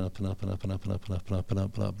and up and up and up and up and up and up and up and up and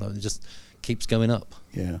up and up. It just keeps going up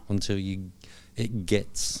until it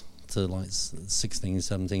gets to like 16,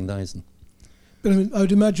 17,000. But I mean, I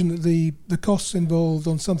would imagine that the costs involved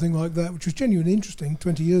on something like that, which was genuinely interesting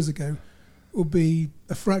 20 years ago, would be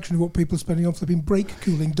a fraction of what people are spending on flipping brake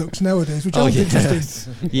cooling ducts nowadays, which aren't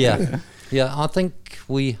interesting. Yeah. I think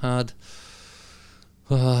we had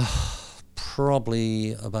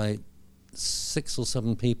probably about 6 or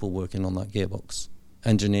 7 people working on that gearbox,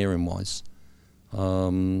 engineering-wise.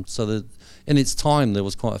 So that in its time, there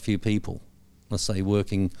was quite a few people, let's say,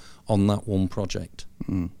 working on that one project.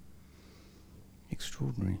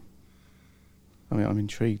 Extraordinary. I mean, I'm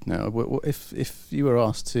intrigued now. If you were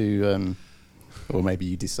asked to, or maybe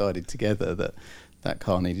you decided together that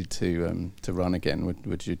car needed to run again,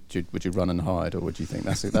 would you run and hide, or would you think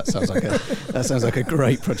that sounds like a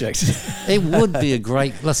great project? It would be a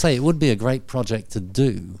great project to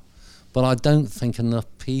do, but I don't think enough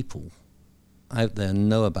people out there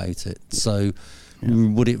know about it. So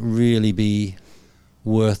would it really be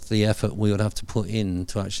worth the effort we would have to put in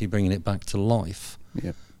to actually bringing it back to life?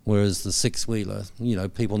 Whereas the six-wheeler,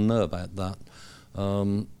 people know about that.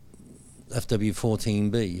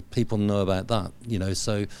 FW14B, people know about that,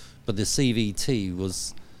 so, but the CVT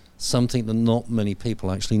was something that not many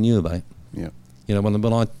people actually knew about.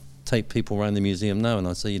 When I take people around the museum now and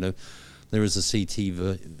I say, there is a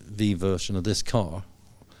CTV version of this car,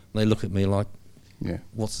 they look at me like,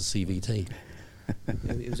 what's a CVT?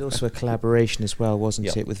 It was also a collaboration as well,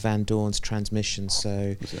 wasn't it, with Van Dorn's transmission.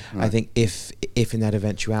 So I think if in that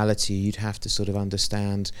eventuality you'd have to sort of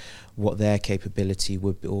understand what their capability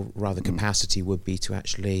would be, or rather capacity would be, to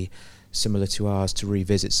actually, similar to ours, to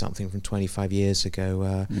revisit something from 25 years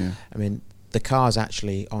ago. I mean, the car's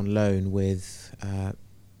actually on loan with, to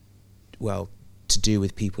do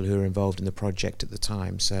with people who are involved in the project at the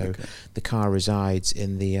time. So the car resides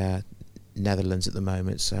in the Netherlands at the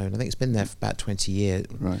moment, so I think it's been there for about 20 years.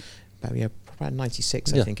 Right. About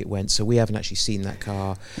 96, I think it went. So we haven't actually seen that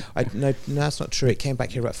car. No, that's not true. It came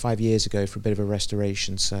back here about 5 years ago for a bit of a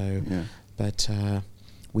restoration. So, but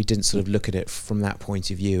we didn't sort of look at it from that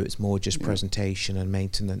point of view. It's more just presentation and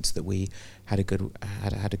maintenance that we had a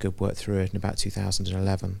good work through it in about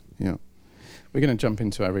 2011. Yeah, we're going to jump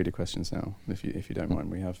into our reader questions now, if you don't mind.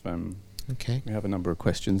 We have. We have a number of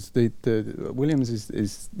questions. The Williams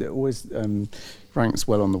is always ranks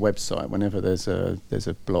well on the website. Whenever there's a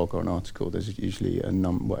blog or an article, there's usually a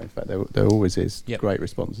number. Well, in fact, there always is great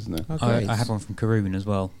response, isn't there? I had one from Karoon as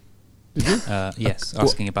well. Did you? Yes,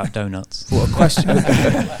 asking about donuts. What a question!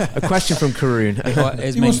 A question from Karoon.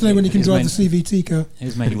 He wants to know when he can drive the CVT car. It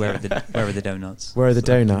was mainly where are the donuts? Where are the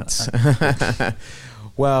donuts?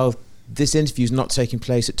 Well, this interview is not taking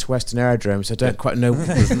place at Western Aerodrome, so I don't quite know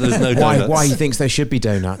there's no why he thinks there should be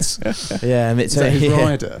donuts. Is that his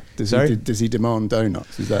rider? Does he demand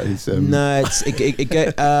donuts? Is that his? No, it's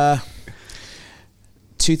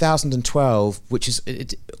 2012, which is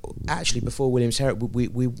actually before Williams Herrick.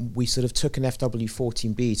 We sort of took an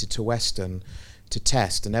FW14B to Western to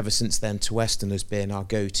test, and ever since then, Western has been our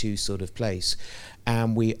go-to sort of place.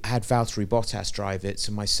 And we had Valtteri Bottas drive it,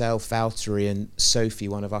 so myself, Valtteri, and Sophie,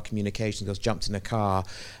 one of our communications girls, jumped in a car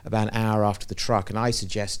about an hour after the truck, and I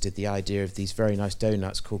suggested the idea of these very nice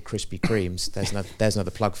donuts called Krispy Kremes. There's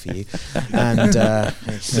another plug for you. And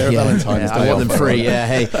Sarah Valentine's Day, I want them free. Yeah,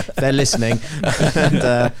 hey, if they're listening.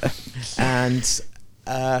 And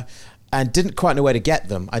didn't quite know where to get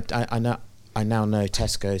them. I now know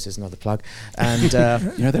Tesco's is another plug, and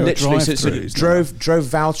literally drove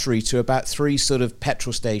Valtteri to about 3 sort of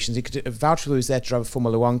petrol stations. Valtteri was there to drive a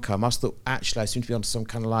Formula 1 car. Must thought actually I seem to be on some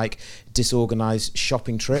kind of like disorganised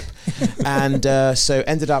shopping trip, and so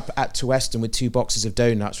ended up at Western with 2 boxes of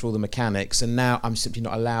donuts for all the mechanics. And now I'm simply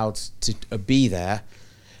not allowed to be there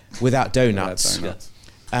without donuts.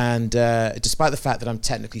 And despite the fact that I'm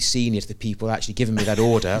technically senior to the people actually giving me that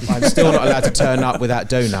order, I'm still not allowed to turn up without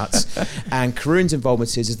donuts. And Karun's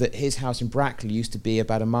involvement is that his house in Brackley used to be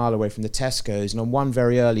about a mile away from the Tesco's, and on one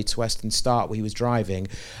very early to Western start where he was driving,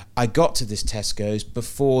 I got to this Tesco's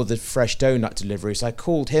before the fresh donut delivery. So I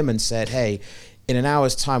called him and said, hey, in an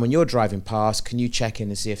hour's time when you're driving past, can you check in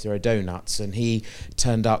and see if there are donuts? And he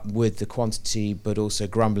turned up with the quantity, but also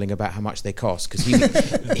grumbling about how much they cost, because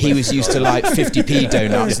he was used to like 50p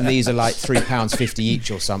donuts, and these are like £3.50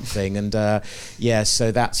 each or something. And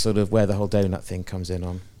so that's sort of where the whole donut thing comes in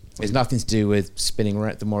on. It's nothing to do with spinning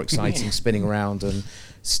around, the more exciting spinning around and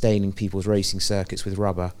staining people's racing circuits with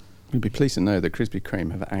rubber. You'd be pleased to know that Krispy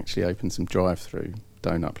Kreme have actually opened some drive-through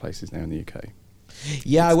donut places now in the UK.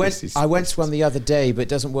 Yeah, I went to one the other day, but it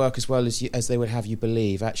doesn't work as well as they would have you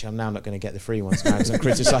believe. Actually, I'm now not going to get the free ones now because I'm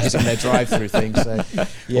criticising their drive-through thing. So,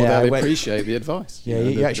 yeah, they appreciate the advice. Yeah,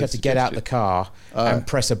 you actually have to get out the car and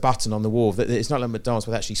press a button on the wall. It's not like McDonald's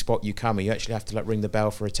where they actually spot you coming. You actually have to ring the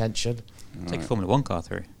bell for attention. Take a Formula 1 car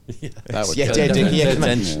through. Can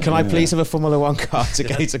I please have a Formula 1 car to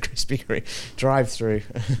go to Krispy Kreme drive-through?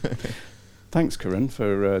 Thanks, Karun,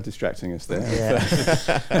 for distracting us there.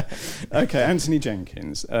 Yeah. Okay, Anthony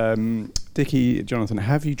Jenkins. Dickie, Jonathan,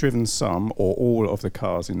 have you driven some or all of the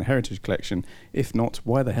cars in the Heritage Collection? If not,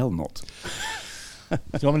 why the hell not? Do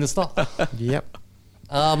you want me to start? Yep.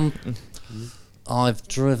 I've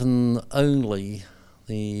driven only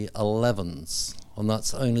the 11s, and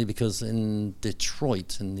that's only because in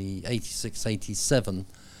Detroit in the 86, 87,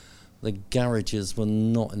 the garages were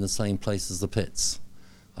not in the same place as the pits.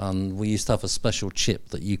 And we used to have a special chip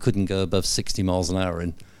that you couldn't go above 60 miles an hour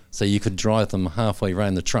in, so you could drive them halfway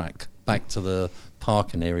around the track back to the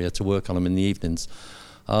parking area to work on them in the evenings.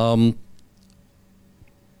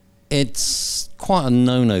 It's quite a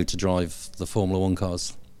no-no to drive the Formula 1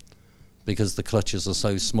 cars because the clutches are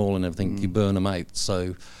so small and everything, you burn them out.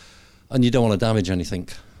 So, and you don't want to damage anything.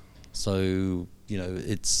 So,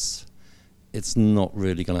 it's not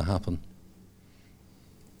really going to happen.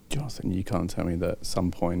 Jonathan, you can't tell me that at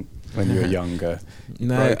some point when you were younger, you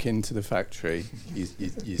broke into the factory, you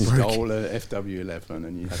stole a FW11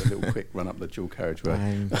 and you had a little quick run up the dual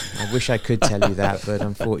carriageway. I wish I could tell you that, but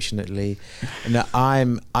unfortunately, no.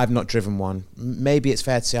 I've not driven one. Maybe it's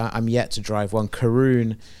fair to say I'm yet to drive one.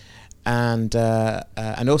 Karun and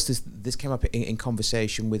also this came up in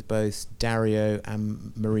conversation with both Dario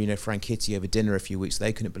and Marino Franchitti over dinner a few weeks.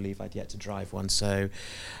 They couldn't believe I'd yet to drive one. So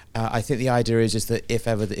I think the idea is that if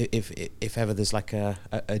ever there's like a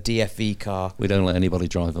DFV car, we don't let anybody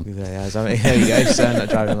drive them. There you go. So I'm not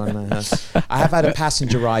driving one. No. I have had a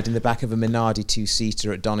passenger ride in the back of a Minardi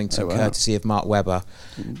two-seater at Donington, courtesy of Mark Webber.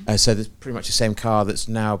 So there's pretty much the same car that's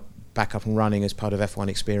now back up and running as part of F1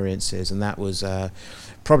 Experiences, and that was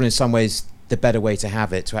probably in some ways the better way to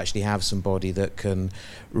have it, to actually have somebody that can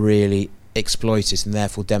really exploit it and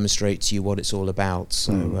therefore demonstrate to you what it's all about.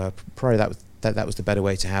 So probably that was the better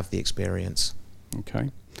way to have the experience.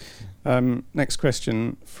 Okay. Next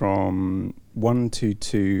question from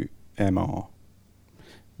 122MR.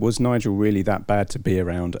 Was Nigel really that bad to be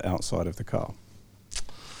around outside of the car?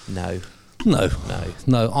 No.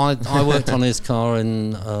 I worked on his car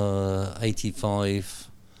in 85,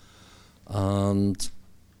 and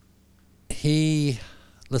he,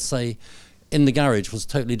 let's say, in the garage was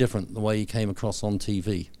totally different the way he came across on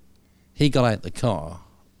TV. He got out the car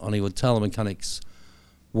and he would tell the mechanics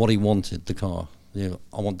what he wanted the car. I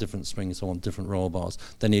want different springs, I want different roll bars.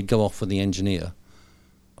 Then he'd go off with the engineer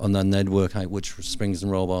and then they'd work out which springs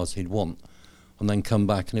and roll bars he'd want and then come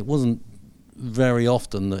back. And it wasn't very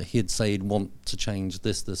often that he'd say he'd want to change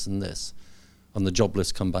this, this and this, and the job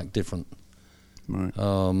list come back different. Right.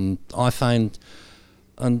 I found,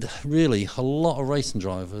 and really a lot of racing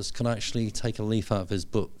drivers can actually take a leaf out of his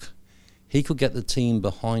book. He could get the team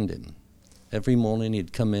behind him. Every morning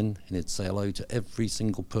he'd come in and he'd say hello to every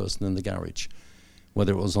single person in the garage,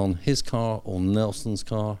 whether it was on his car or Nelson's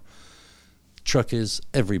car, truckers,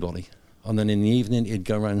 everybody. And then in the evening he'd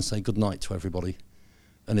go around and say good night to everybody.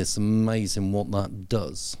 And it's amazing what that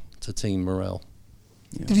does to team morale.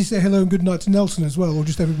 Yeah. Did he say hello and good night to Nelson as well, or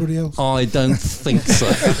just everybody else? I don't think so.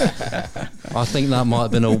 I think that might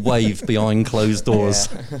have been a wave behind closed doors.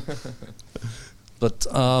 Yeah. But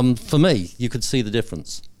for me, you could see the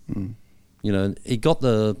difference. He got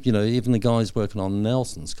even the guys working on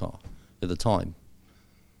Nelson's car at the time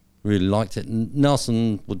really liked it. And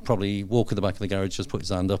Nelson would probably walk at the back of the garage, just put his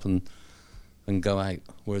hand up and go out,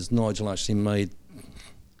 whereas Nigel actually made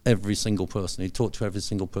every single person. He talked to every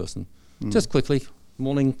single person. Just quickly,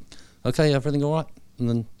 morning, okay, everything all right? And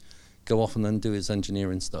then go off and then do his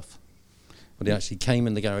engineering stuff. But he actually came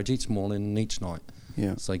in the garage each morning and each night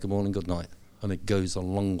say good morning, good night, and it goes a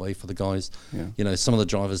long way for the guys. Yeah. You know, some of the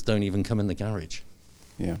drivers don't even come in the garage.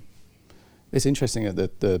 Yeah. It's interesting at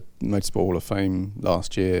the Motorsport Hall of Fame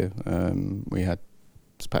last year, we had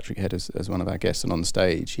Patrick Head as one of our guests, and on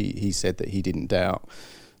stage he said that he didn't doubt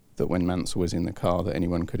that when Mansell was in the car that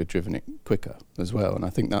anyone could have driven it quicker as well. And I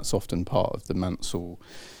think that's often part of the Mansell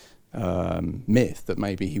myth, that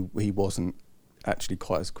maybe he wasn't actually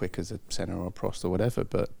quite as quick as a Senna or a Prost or whatever,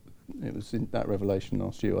 but it was in that revelation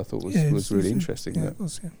last year I thought was really interesting. Yeah, it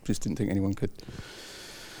was, yeah. Just didn't think anyone could.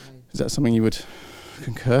 Is that something you would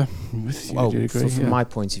concur with? Well, do you agree? from my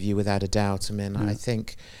point of view, without a doubt. I mean, I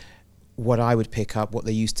think what I would pick up, what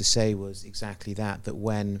they used to say was exactly that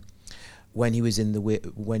when he was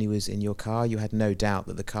in your car, you had no doubt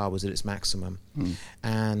that the car was at its maximum.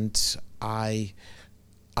 And I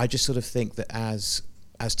just sort of think that as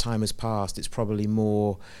time has passed, it's probably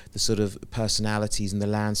more the sort of personalities and the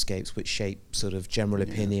landscapes which shape sort of general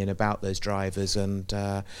opinion about those drivers. And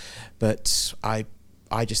but I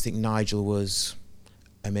just think Nigel was,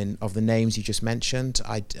 I mean, of the names you just mentioned,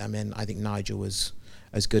 I think Nigel was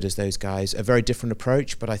as good as those guys. A very different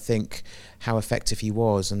approach, but I think how effective he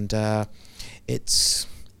was. And it's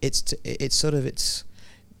sort of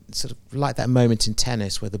like that moment in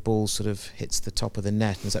tennis where the ball sort of hits the top of the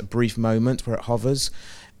net. There's that brief moment where it hovers,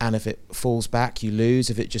 and if it falls back, you lose.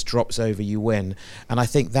 If it just drops over, you win. And I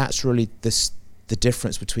think that's really the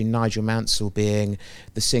difference between Nigel Mansell being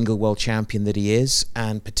the single world champion that he is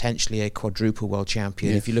and potentially a quadruple world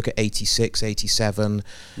champion. If you look at 86, 87,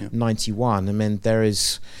 91, I mean,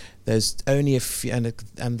 there's only a few, and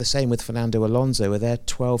the same with Fernando Alonso. Are there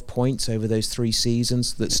 12 points over those 3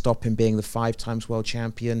 seasons that stop him being the 5 times world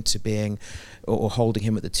champion to being, or holding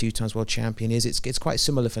him at the 2 times world champion? It's quite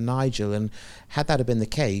similar for Nigel. And had that have been the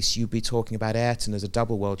case, you'd be talking about Ayrton as a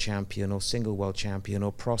double world champion, or single world champion,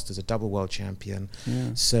 or Prost as a double world champion.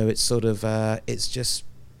 So it's sort of it's just,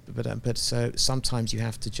 but so sometimes you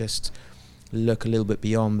have to just look a little bit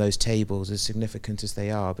beyond those tables, as significant as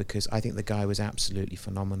they are, because I think the guy was absolutely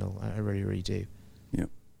phenomenal. I really, really do. Yeah.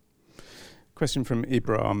 Question from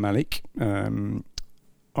Ibrahim Malik. I'm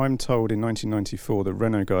told in 1994 the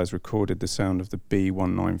Renault guys recorded the sound of the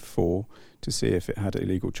B194 to see if it had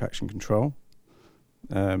illegal traction control.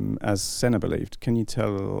 As Senna believed, can you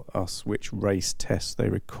tell us which race test they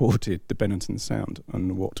recorded the Benetton sound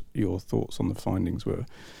and what your thoughts on the findings were?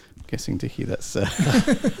 I'm guessing, Dickie, that's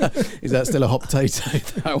is that still a hot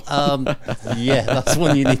potato? Yeah, that's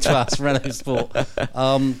one you need to ask Renault Sport.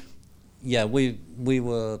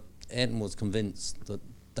 Ayrton was convinced that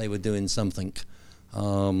they were doing something,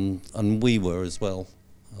 and we were as well.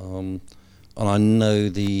 And I know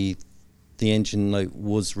the engine note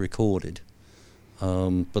was recorded.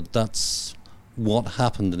 But that's what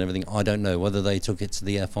happened and everything. I don't know whether they took it to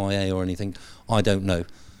the FIA or anything. I don't know.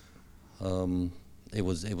 It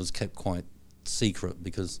was kept quite secret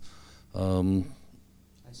because. Yeah,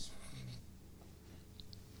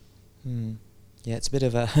 it's a bit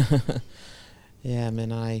of a. Yeah, I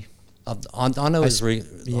mean, I know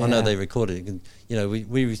I know they recorded it. You know,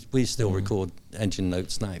 we still record engine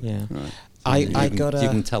notes now. Yeah. Right. So you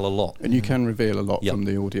can tell a lot, and you can reveal a lot from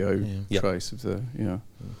the audio trace of the.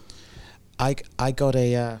 I got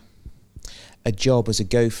a job as a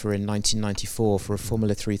gopher in 1994 for a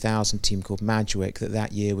Formula 3000 team called Madgwick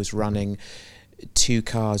that year was running 2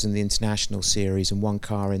 cars in the International Series and 1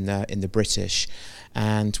 car in the British,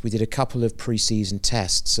 and we did a couple of pre-season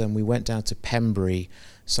tests, and we went down to Pembrey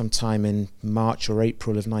sometime in March or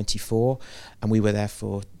April of 94, and we were there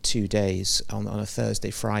for 2 days on a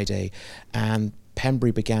Thursday, Friday, and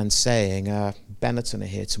Pembrey began saying, Benetton are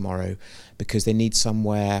here tomorrow because they need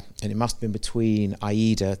somewhere, and it must have been between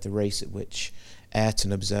Aida, the race at which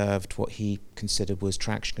Ayrton observed what he considered was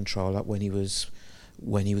traction control, up when he was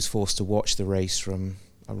forced to watch the race from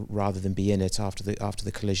rather than be in it after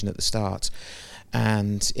the collision at the start,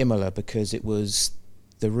 and Imola, because it was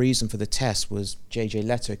the reason for the test was JJ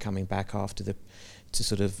Leto coming back to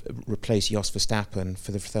sort of replace Jos Verstappen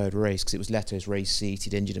for the 3rd race, because it was Leto's race seat.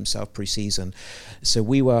 He'd injured himself pre-season. So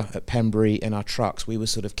we were at Pembrey in our trucks. We were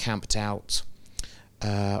sort of camped out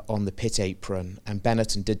on the pit apron, and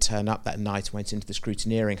Benetton did turn up that night, went into the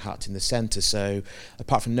scrutineering hut in the centre. So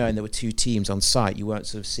apart from knowing there were 2 teams on site, you weren't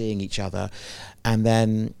sort of seeing each other. And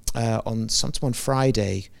then sometime on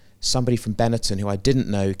Friday, somebody from Benetton, who I didn't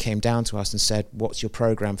know, came down to us and said, what's your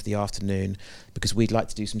programme for the afternoon? Because we'd like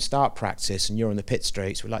to do some start practice, and you're on the pit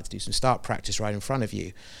straight, so we'd like to do some start practice right in front of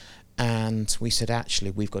you. And we said, actually,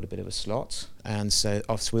 we've got a bit of a slot. And so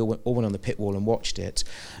we all went on the pit wall and watched it.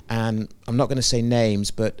 And I'm not going to say names,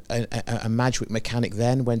 but a Madgwick mechanic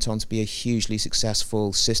then went on to be a hugely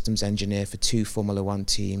successful systems engineer for 2 Formula One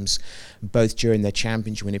teams, both during their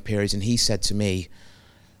championship winning periods. And he said to me,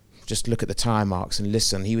 just look at the tyre marks and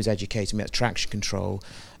listen. He was educating me at traction control.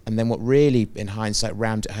 And then what really, in hindsight,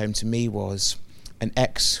 rammed it home to me was an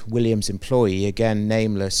ex-Williams employee, again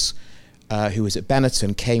nameless, who was at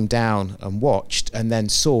Benetton, came down and watched and then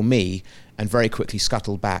saw me and very quickly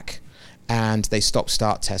scuttled back, and they stopped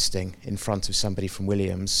start testing in front of somebody from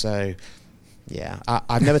Williams. So yeah,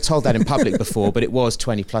 I've never told that in public before, but it was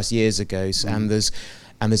 20 plus years ago, and there's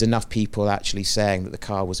enough people actually saying that the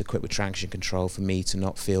car was equipped with traction control for me to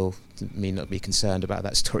not be concerned about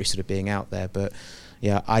that story sort of being out there. But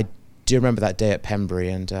yeah, I do remember that day at Pembury,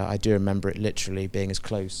 and I do remember it literally being as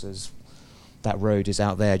close as that road is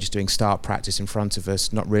out there, just doing start practice in front of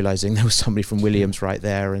us, not realising there was somebody from Williams right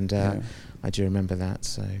there, and I do remember that.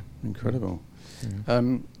 So incredible.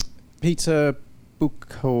 Yeah. Peter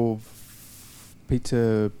Bukovkan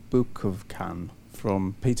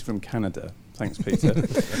from Canada. Thanks, Peter.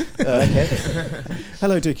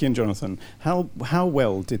 Hello, Dickie and Jonathan. How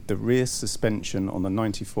well did the rear suspension on the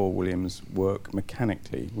 94 Williams work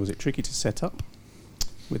mechanically? Was it tricky to set up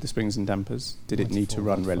with the springs and dampers? Did it need to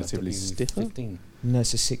run relatively stiffer? 15. No,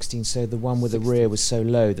 it's a 16. So the one with the rear was so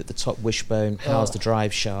low that the top wishbone housed the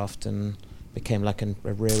drive shaft and became like a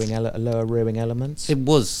lower rearing element. It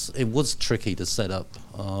was tricky to set up.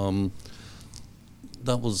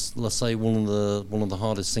 That was, let's say, one of the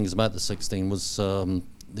hardest things about the 16 was the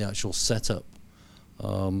actual setup.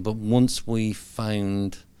 But once we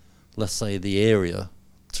found, let's say, the area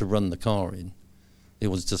to run the car in, it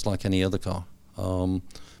was just like any other car.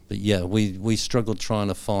 But yeah, we struggled trying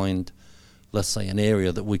to find, let's say, an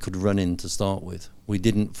area that we could run in to start with. We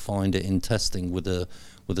didn't find it in testing with a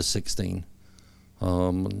 16.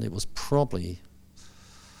 And it was probably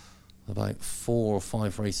about 4 or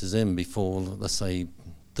 5 races in before, let's say,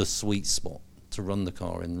 the sweet spot to run the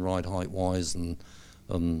car in, ride height wise and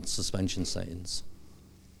suspension settings.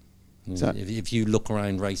 If you look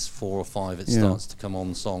around race 4 or 5, it starts to come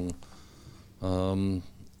on song. And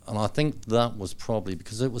I think that was probably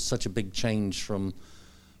because it was such a big change from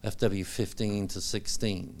FW15 to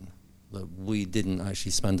 16 that we didn't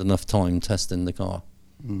actually spend enough time testing the car.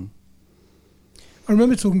 I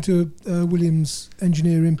remember talking to a Williams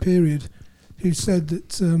engineer in period who said that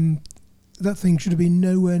that thing should have been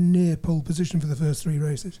nowhere near pole position for the first 3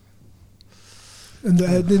 races. And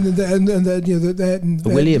the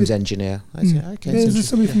Williams engineer. Okay, there's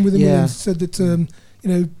somebody from within Williams said that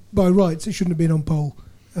by rights it shouldn't have been on pole,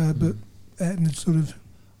 but Ayrton had sort of.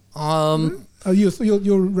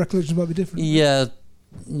 Your recollections might be different. Yeah,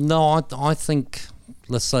 no, I think,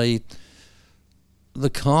 let's say, the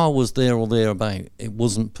car was there or thereabout. It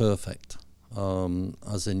wasn't perfect,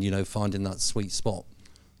 as in, finding that sweet spot.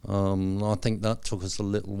 I think that took us a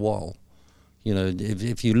little while.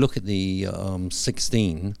 If you look at the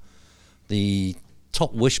 16, the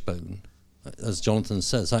top wishbone, as Jonathan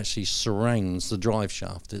says, actually surrounds the drive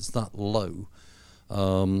shaft. It's that low.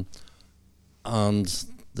 And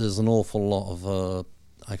there's an awful lot of,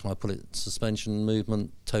 how can I put it, suspension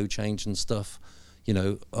movement, toe change and stuff.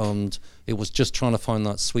 And it was just trying to find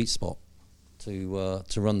that sweet spot to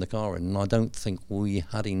run the car in. And I don't think we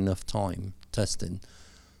had enough time testing,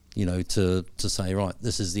 to say, right,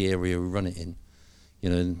 this is the area we run it in.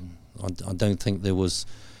 I don't think there was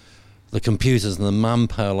the computers and the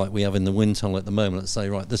manpower like we have in the wind tunnel at the moment. Let's say,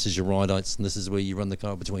 right, this is your ride heights and this is where you run the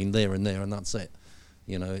car between there, and that's it.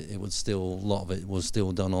 It was still, a lot of it was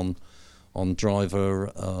still done on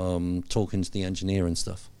driver, talking to the engineer and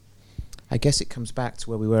stuff. I guess it comes back to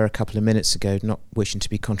where we were a couple of minutes ago, not wishing to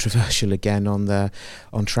be controversial again on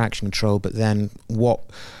traction control, but then what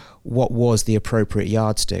was the appropriate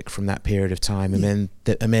yardstick from that period of time? I mean,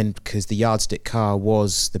 because the yardstick car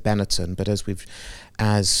was the Benetton, but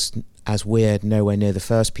as we're nowhere near the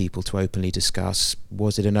first people to openly discuss,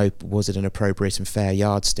 was it an appropriate and fair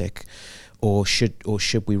yardstick? Or should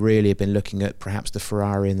we really have been looking at perhaps the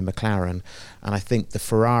Ferrari and the McLaren? And I think the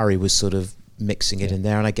Ferrari was sort of mixing it in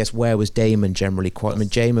there. And I guess where was Damon generally?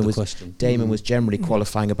 Damon was generally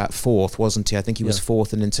qualifying about 4th, wasn't he? I think he was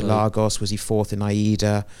 4th in Interlagos. Was he 4th in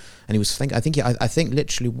Aida? And he was. I think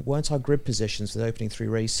literally weren't our grid positions for the opening 3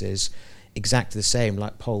 races exactly the same,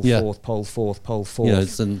 like pole 4th, pole 4th, pole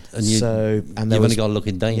 4th. You've only got to look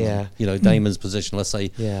in Damon. Damon's position. Let's say.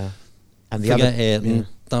 Yeah. And the other Ayrton,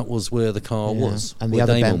 that was where the car was, and where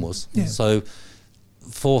Damon was. Yeah. So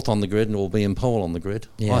 4th on the grid, or being pole on the grid.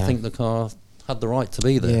 I think the car had the right to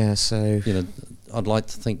be there. Yeah. So I'd like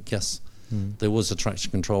to think, yes, there was a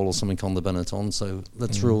traction control or something on the Benetton, so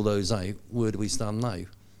let's rule those out. Where do we stand now?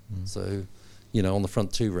 So, on the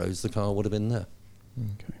front 2 rows, the car would have been there.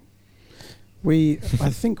 Okay.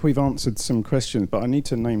 I think we've answered some questions, but I need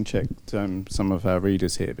to name check some of our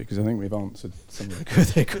readers here because I think we've answered some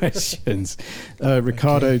of their questions.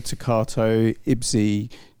 Ricardo Toccato,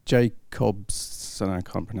 Ibsy, Jacobs, and I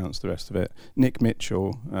can't pronounce the rest of it, Nick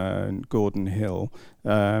Mitchell, and Gordon Hill.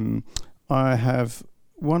 I have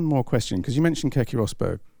one more question because you mentioned Keke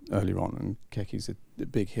Rosberg earlier on, and Keke's a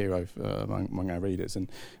big hero among our readers, and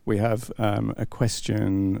we have a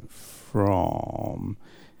question from...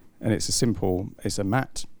 And it's a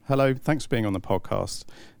Matt. Hello, thanks for being on the podcast.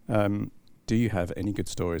 Do you have any good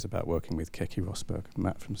stories about working with Keke Rosberg?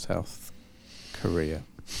 Matt from South Korea.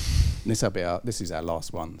 And this is our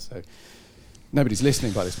last one, so nobody's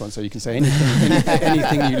listening by this point, so you can say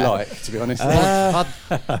anything you like, to be honest.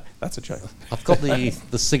 That's a joke. I've got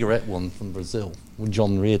the cigarette one from Brazil with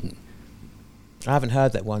John Reardon. I haven't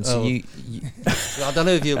heard that one, so you I don't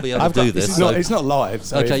know if you'll be able to do this. It's not live.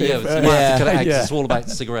 So okay, you might have to connect. It's all about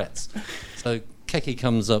cigarettes. So Keke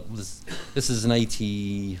comes up with, this is an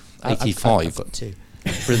 85. I've got 2.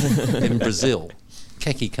 In Brazil.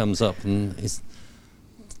 Keke comes up and is,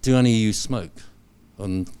 do any of you smoke?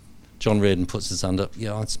 And John Reardon puts his hand up.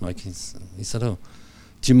 Yeah, I'd smoke. He said, oh,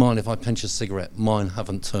 do you mind if I pinch a cigarette? Mine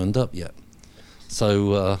haven't turned up yet.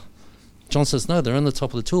 So... John says, no, they're in the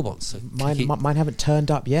top of the toolbox. So mine haven't turned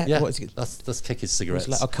up yet? Yeah, what is it? that's Keke's cigarettes.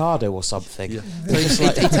 It's like Ocado or something. Yeah. So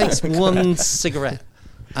he takes one cigarette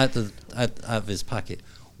out of his packet,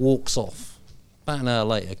 walks off. About an hour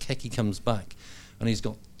later, Keke comes back, and he's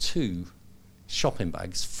got 2 shopping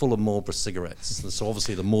bags full of Marlboro cigarettes. So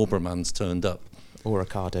obviously the Marlboro man's turned up. Or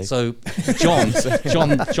Ocado. So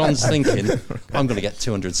John's thinking, I'm going to get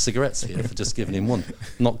 200 cigarettes here for just giving him one.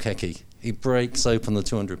 Not Keke. He breaks open the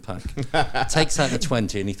 200 pack, takes out the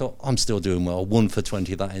 20, and he thought, I'm still doing well. 1 for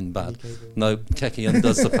 20, that ain't bad. No, Keke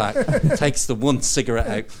undoes the pack, takes the 1 cigarette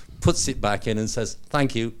out, puts it back in and says,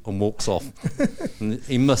 thank you, and walks off. And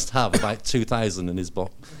he must have about 2,000 in his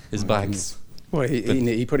bags. Well,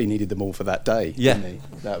 he probably needed them all for that day, didn't he?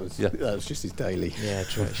 That was just his daily. Yeah,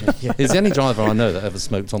 true. He's the only driver I know that ever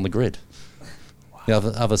smoked on the grid. Wow. You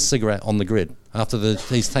have a cigarette on the grid. After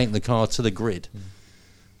he's taken the car to the grid,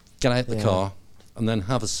 get out the car, and then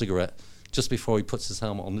have a cigarette just before he puts his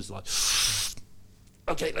helmet on. He's like,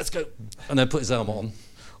 okay, let's go. And then put his helmet on.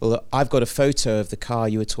 Well, I've got a photo of the car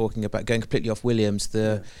you were talking about, going completely off Williams,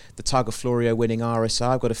 the Targa Florio winning RSR.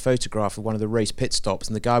 I've got a photograph of one of the race pit stops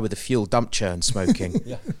and the guy with the fuel dump churn smoking.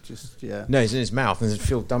 No, he's in his mouth and there's a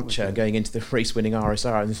fuel dump churn going into the race winning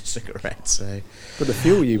RSR and there's a cigarette. So. But the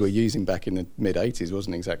fuel you were using back in the mid-80s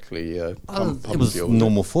wasn't exactly pump it was fuel,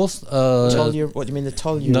 normal force. What do you mean, the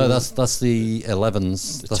Toluene? No, that's the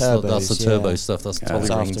 11s. That's the turbo stuff. That's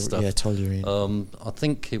Toluene stuff. Yeah, Toluene. I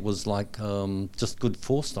think it was like just good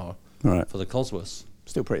 4-star for the Cosworths.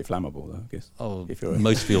 Still pretty flammable, though, I guess. Oh,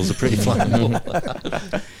 most fuels are pretty flammable.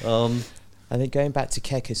 I think going back to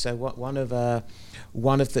Keke, so one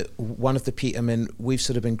of the people, I mean, we've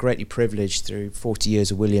sort of been greatly privileged through 40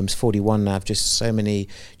 years of Williams, 41 now, just so many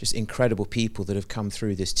just incredible people that have come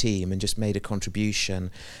through this team and just made a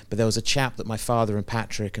contribution. But there was a chap that my father and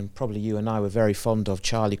Patrick, and probably you and I, were very fond of,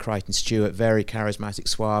 Charlie Crichton-Stewart, very charismatic,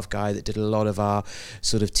 suave guy that did a lot of our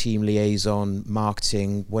sort of team liaison,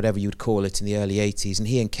 marketing, whatever you'd call it, in the early 80s. And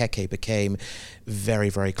he and Keke became very,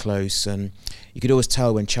 very close. And you could always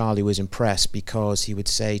tell when Charlie was impressed because he would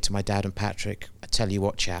say to my dad and Patrick, I tell you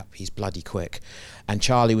what, chap, he's bloody quick. And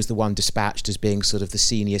Charlie was the one dispatched as being sort of the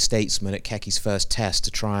senior statesman at Keke's first test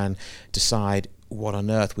to try and decide what on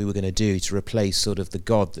earth we were going to do to replace sort of the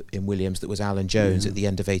god in Williams that was Alan Jones at the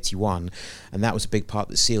end of 81. And that was a big part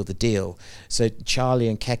that sealed the deal. So Charlie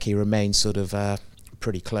and Keke remained sort of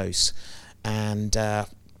pretty close. And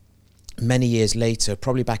many years later,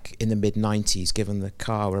 probably back in the mid-90s, given the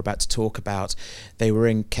car we're about to talk about, they were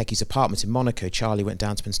in Keke's apartment in Monaco. Charlie went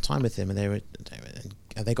down to spend some time with him, and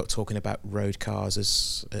they got talking about road cars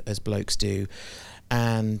as blokes do.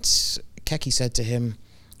 And Keke said to him,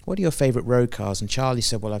 what are your favourite road cars? And Charlie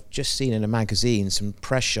said, well, I've just seen in a magazine some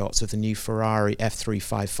press shots of the new Ferrari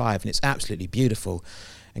F355, and it's absolutely beautiful.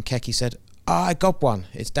 And Keke said, I got one.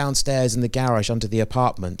 It's downstairs in the garage under the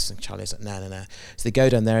apartment. And Charlie said, no. So they go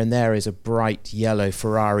down there, and there is a bright yellow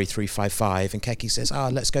Ferrari 355. And Keke says,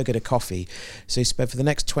 let's go get a coffee. So for the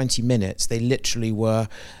next 20 minutes, they literally were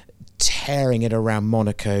tearing it around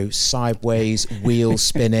Monaco, sideways, wheels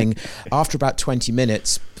spinning. After about 20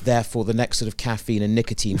 minutes, therefore, the next sort of caffeine and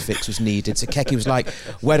nicotine fix was needed. So Keke was like,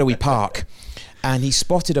 where do we park? And he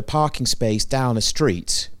spotted a parking space down a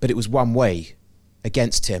street, but it was one way.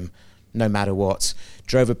 against him, no matter what.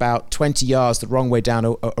 Drove about 20 yards the wrong way down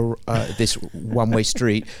this one-way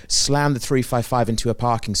street, slammed the 355 into a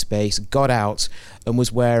parking space, got out, and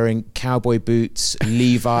was wearing cowboy boots,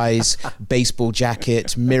 Levi's, baseball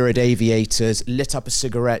jacket, mirrored aviators, lit up a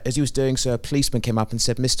cigarette. As he was doing so, a policeman came up and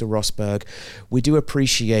said, "Mr. Rosberg, we do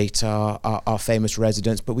appreciate our famous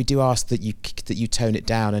residents, but we do ask that you tone it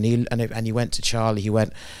down." And he went to Charlie. He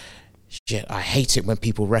went, "Shit, I hate it when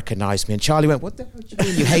people recognise me." And Charlie went, "What the hell do you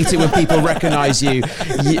mean you hate it when people recognise you?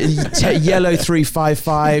 Yellow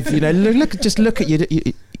 355, look at you.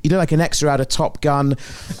 You look like an extra out of Top Gun."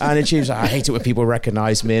 And she was like, "I hate it when people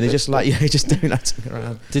recognise me." And it's just like, just doing that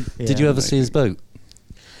around. Did you ever see his boat?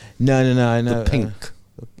 No. The pink.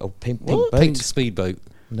 Pink boat? Pink speedboat.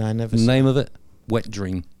 No, I never. The name of it? Wet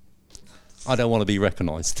Dream. I don't want to be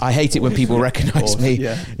recognised. I hate it when people recognise me.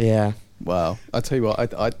 Yeah. Wow. I tell you what,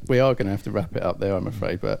 we are going to have to wrap it up there, I'm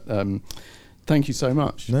afraid. But thank you so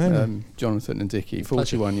much, Jonathan and Dickie.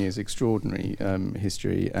 41 years, extraordinary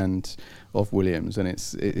history and of Williams, and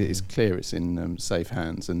it's clear it's in safe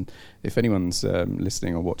hands. And if anyone's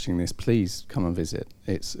listening or watching this, please come and visit.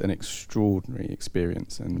 It's an extraordinary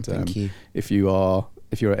experience. And thank you. If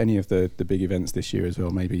you're at any of the big events this year as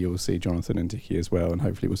well, maybe you'll see Jonathan and Dickie as well, and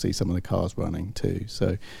hopefully we'll see some of the cars running too.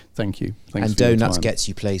 So thank you. Thanks and for your donuts time. gets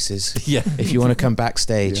you places. Yeah. If you want to come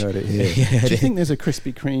backstage. You heard it here. Do you think there's a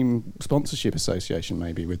Krispy Kreme sponsorship association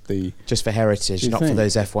maybe with the... Just for heritage, not for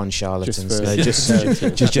those F1 charlatans. Just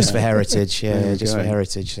for heritage. Yeah, just for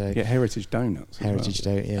heritage. So. Yeah, heritage donuts. Heritage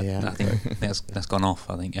donut, yeah. I think that's gone off.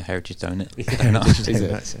 I think a heritage donut. Is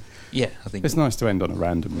it? Yeah, I think it's nice to end on a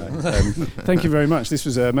random note. Thank you very much. This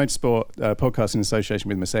was a Motorsport podcast in association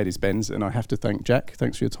with Mercedes-Benz, and I have to thank Jack.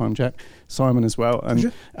 Thanks for your time, Jack. Simon as well,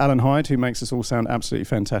 and Alan Hyde, who makes us all sound absolutely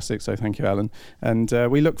fantastic. So thank you, Alan. And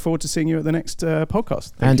we look forward to seeing you at the next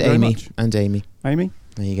podcast. Thank you very much. And Amy. Amy?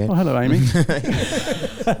 There you go. Oh, hello, Amy.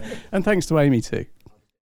 And thanks to Amy too.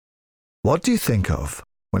 What do you think of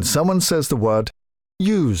when someone says the word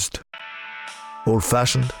used?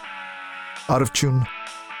 Old-fashioned? Out of tune?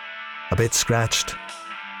 A bit scratched?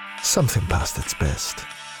 Something past its best.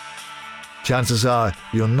 Chances are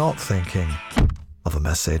you're not thinking of a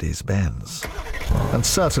Mercedes-Benz. And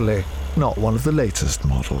certainly not one of the latest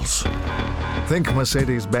models. Think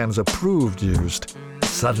Mercedes-Benz approved used.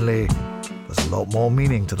 Suddenly, there's a lot more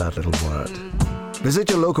meaning to that little word.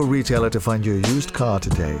 Visit your local retailer to find your used car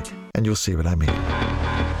today, and you'll see what I mean.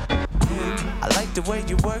 I like the way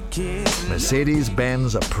you work it.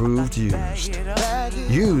 Mercedes-Benz approved used.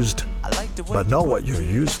 Used, but not what you're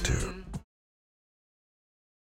used to.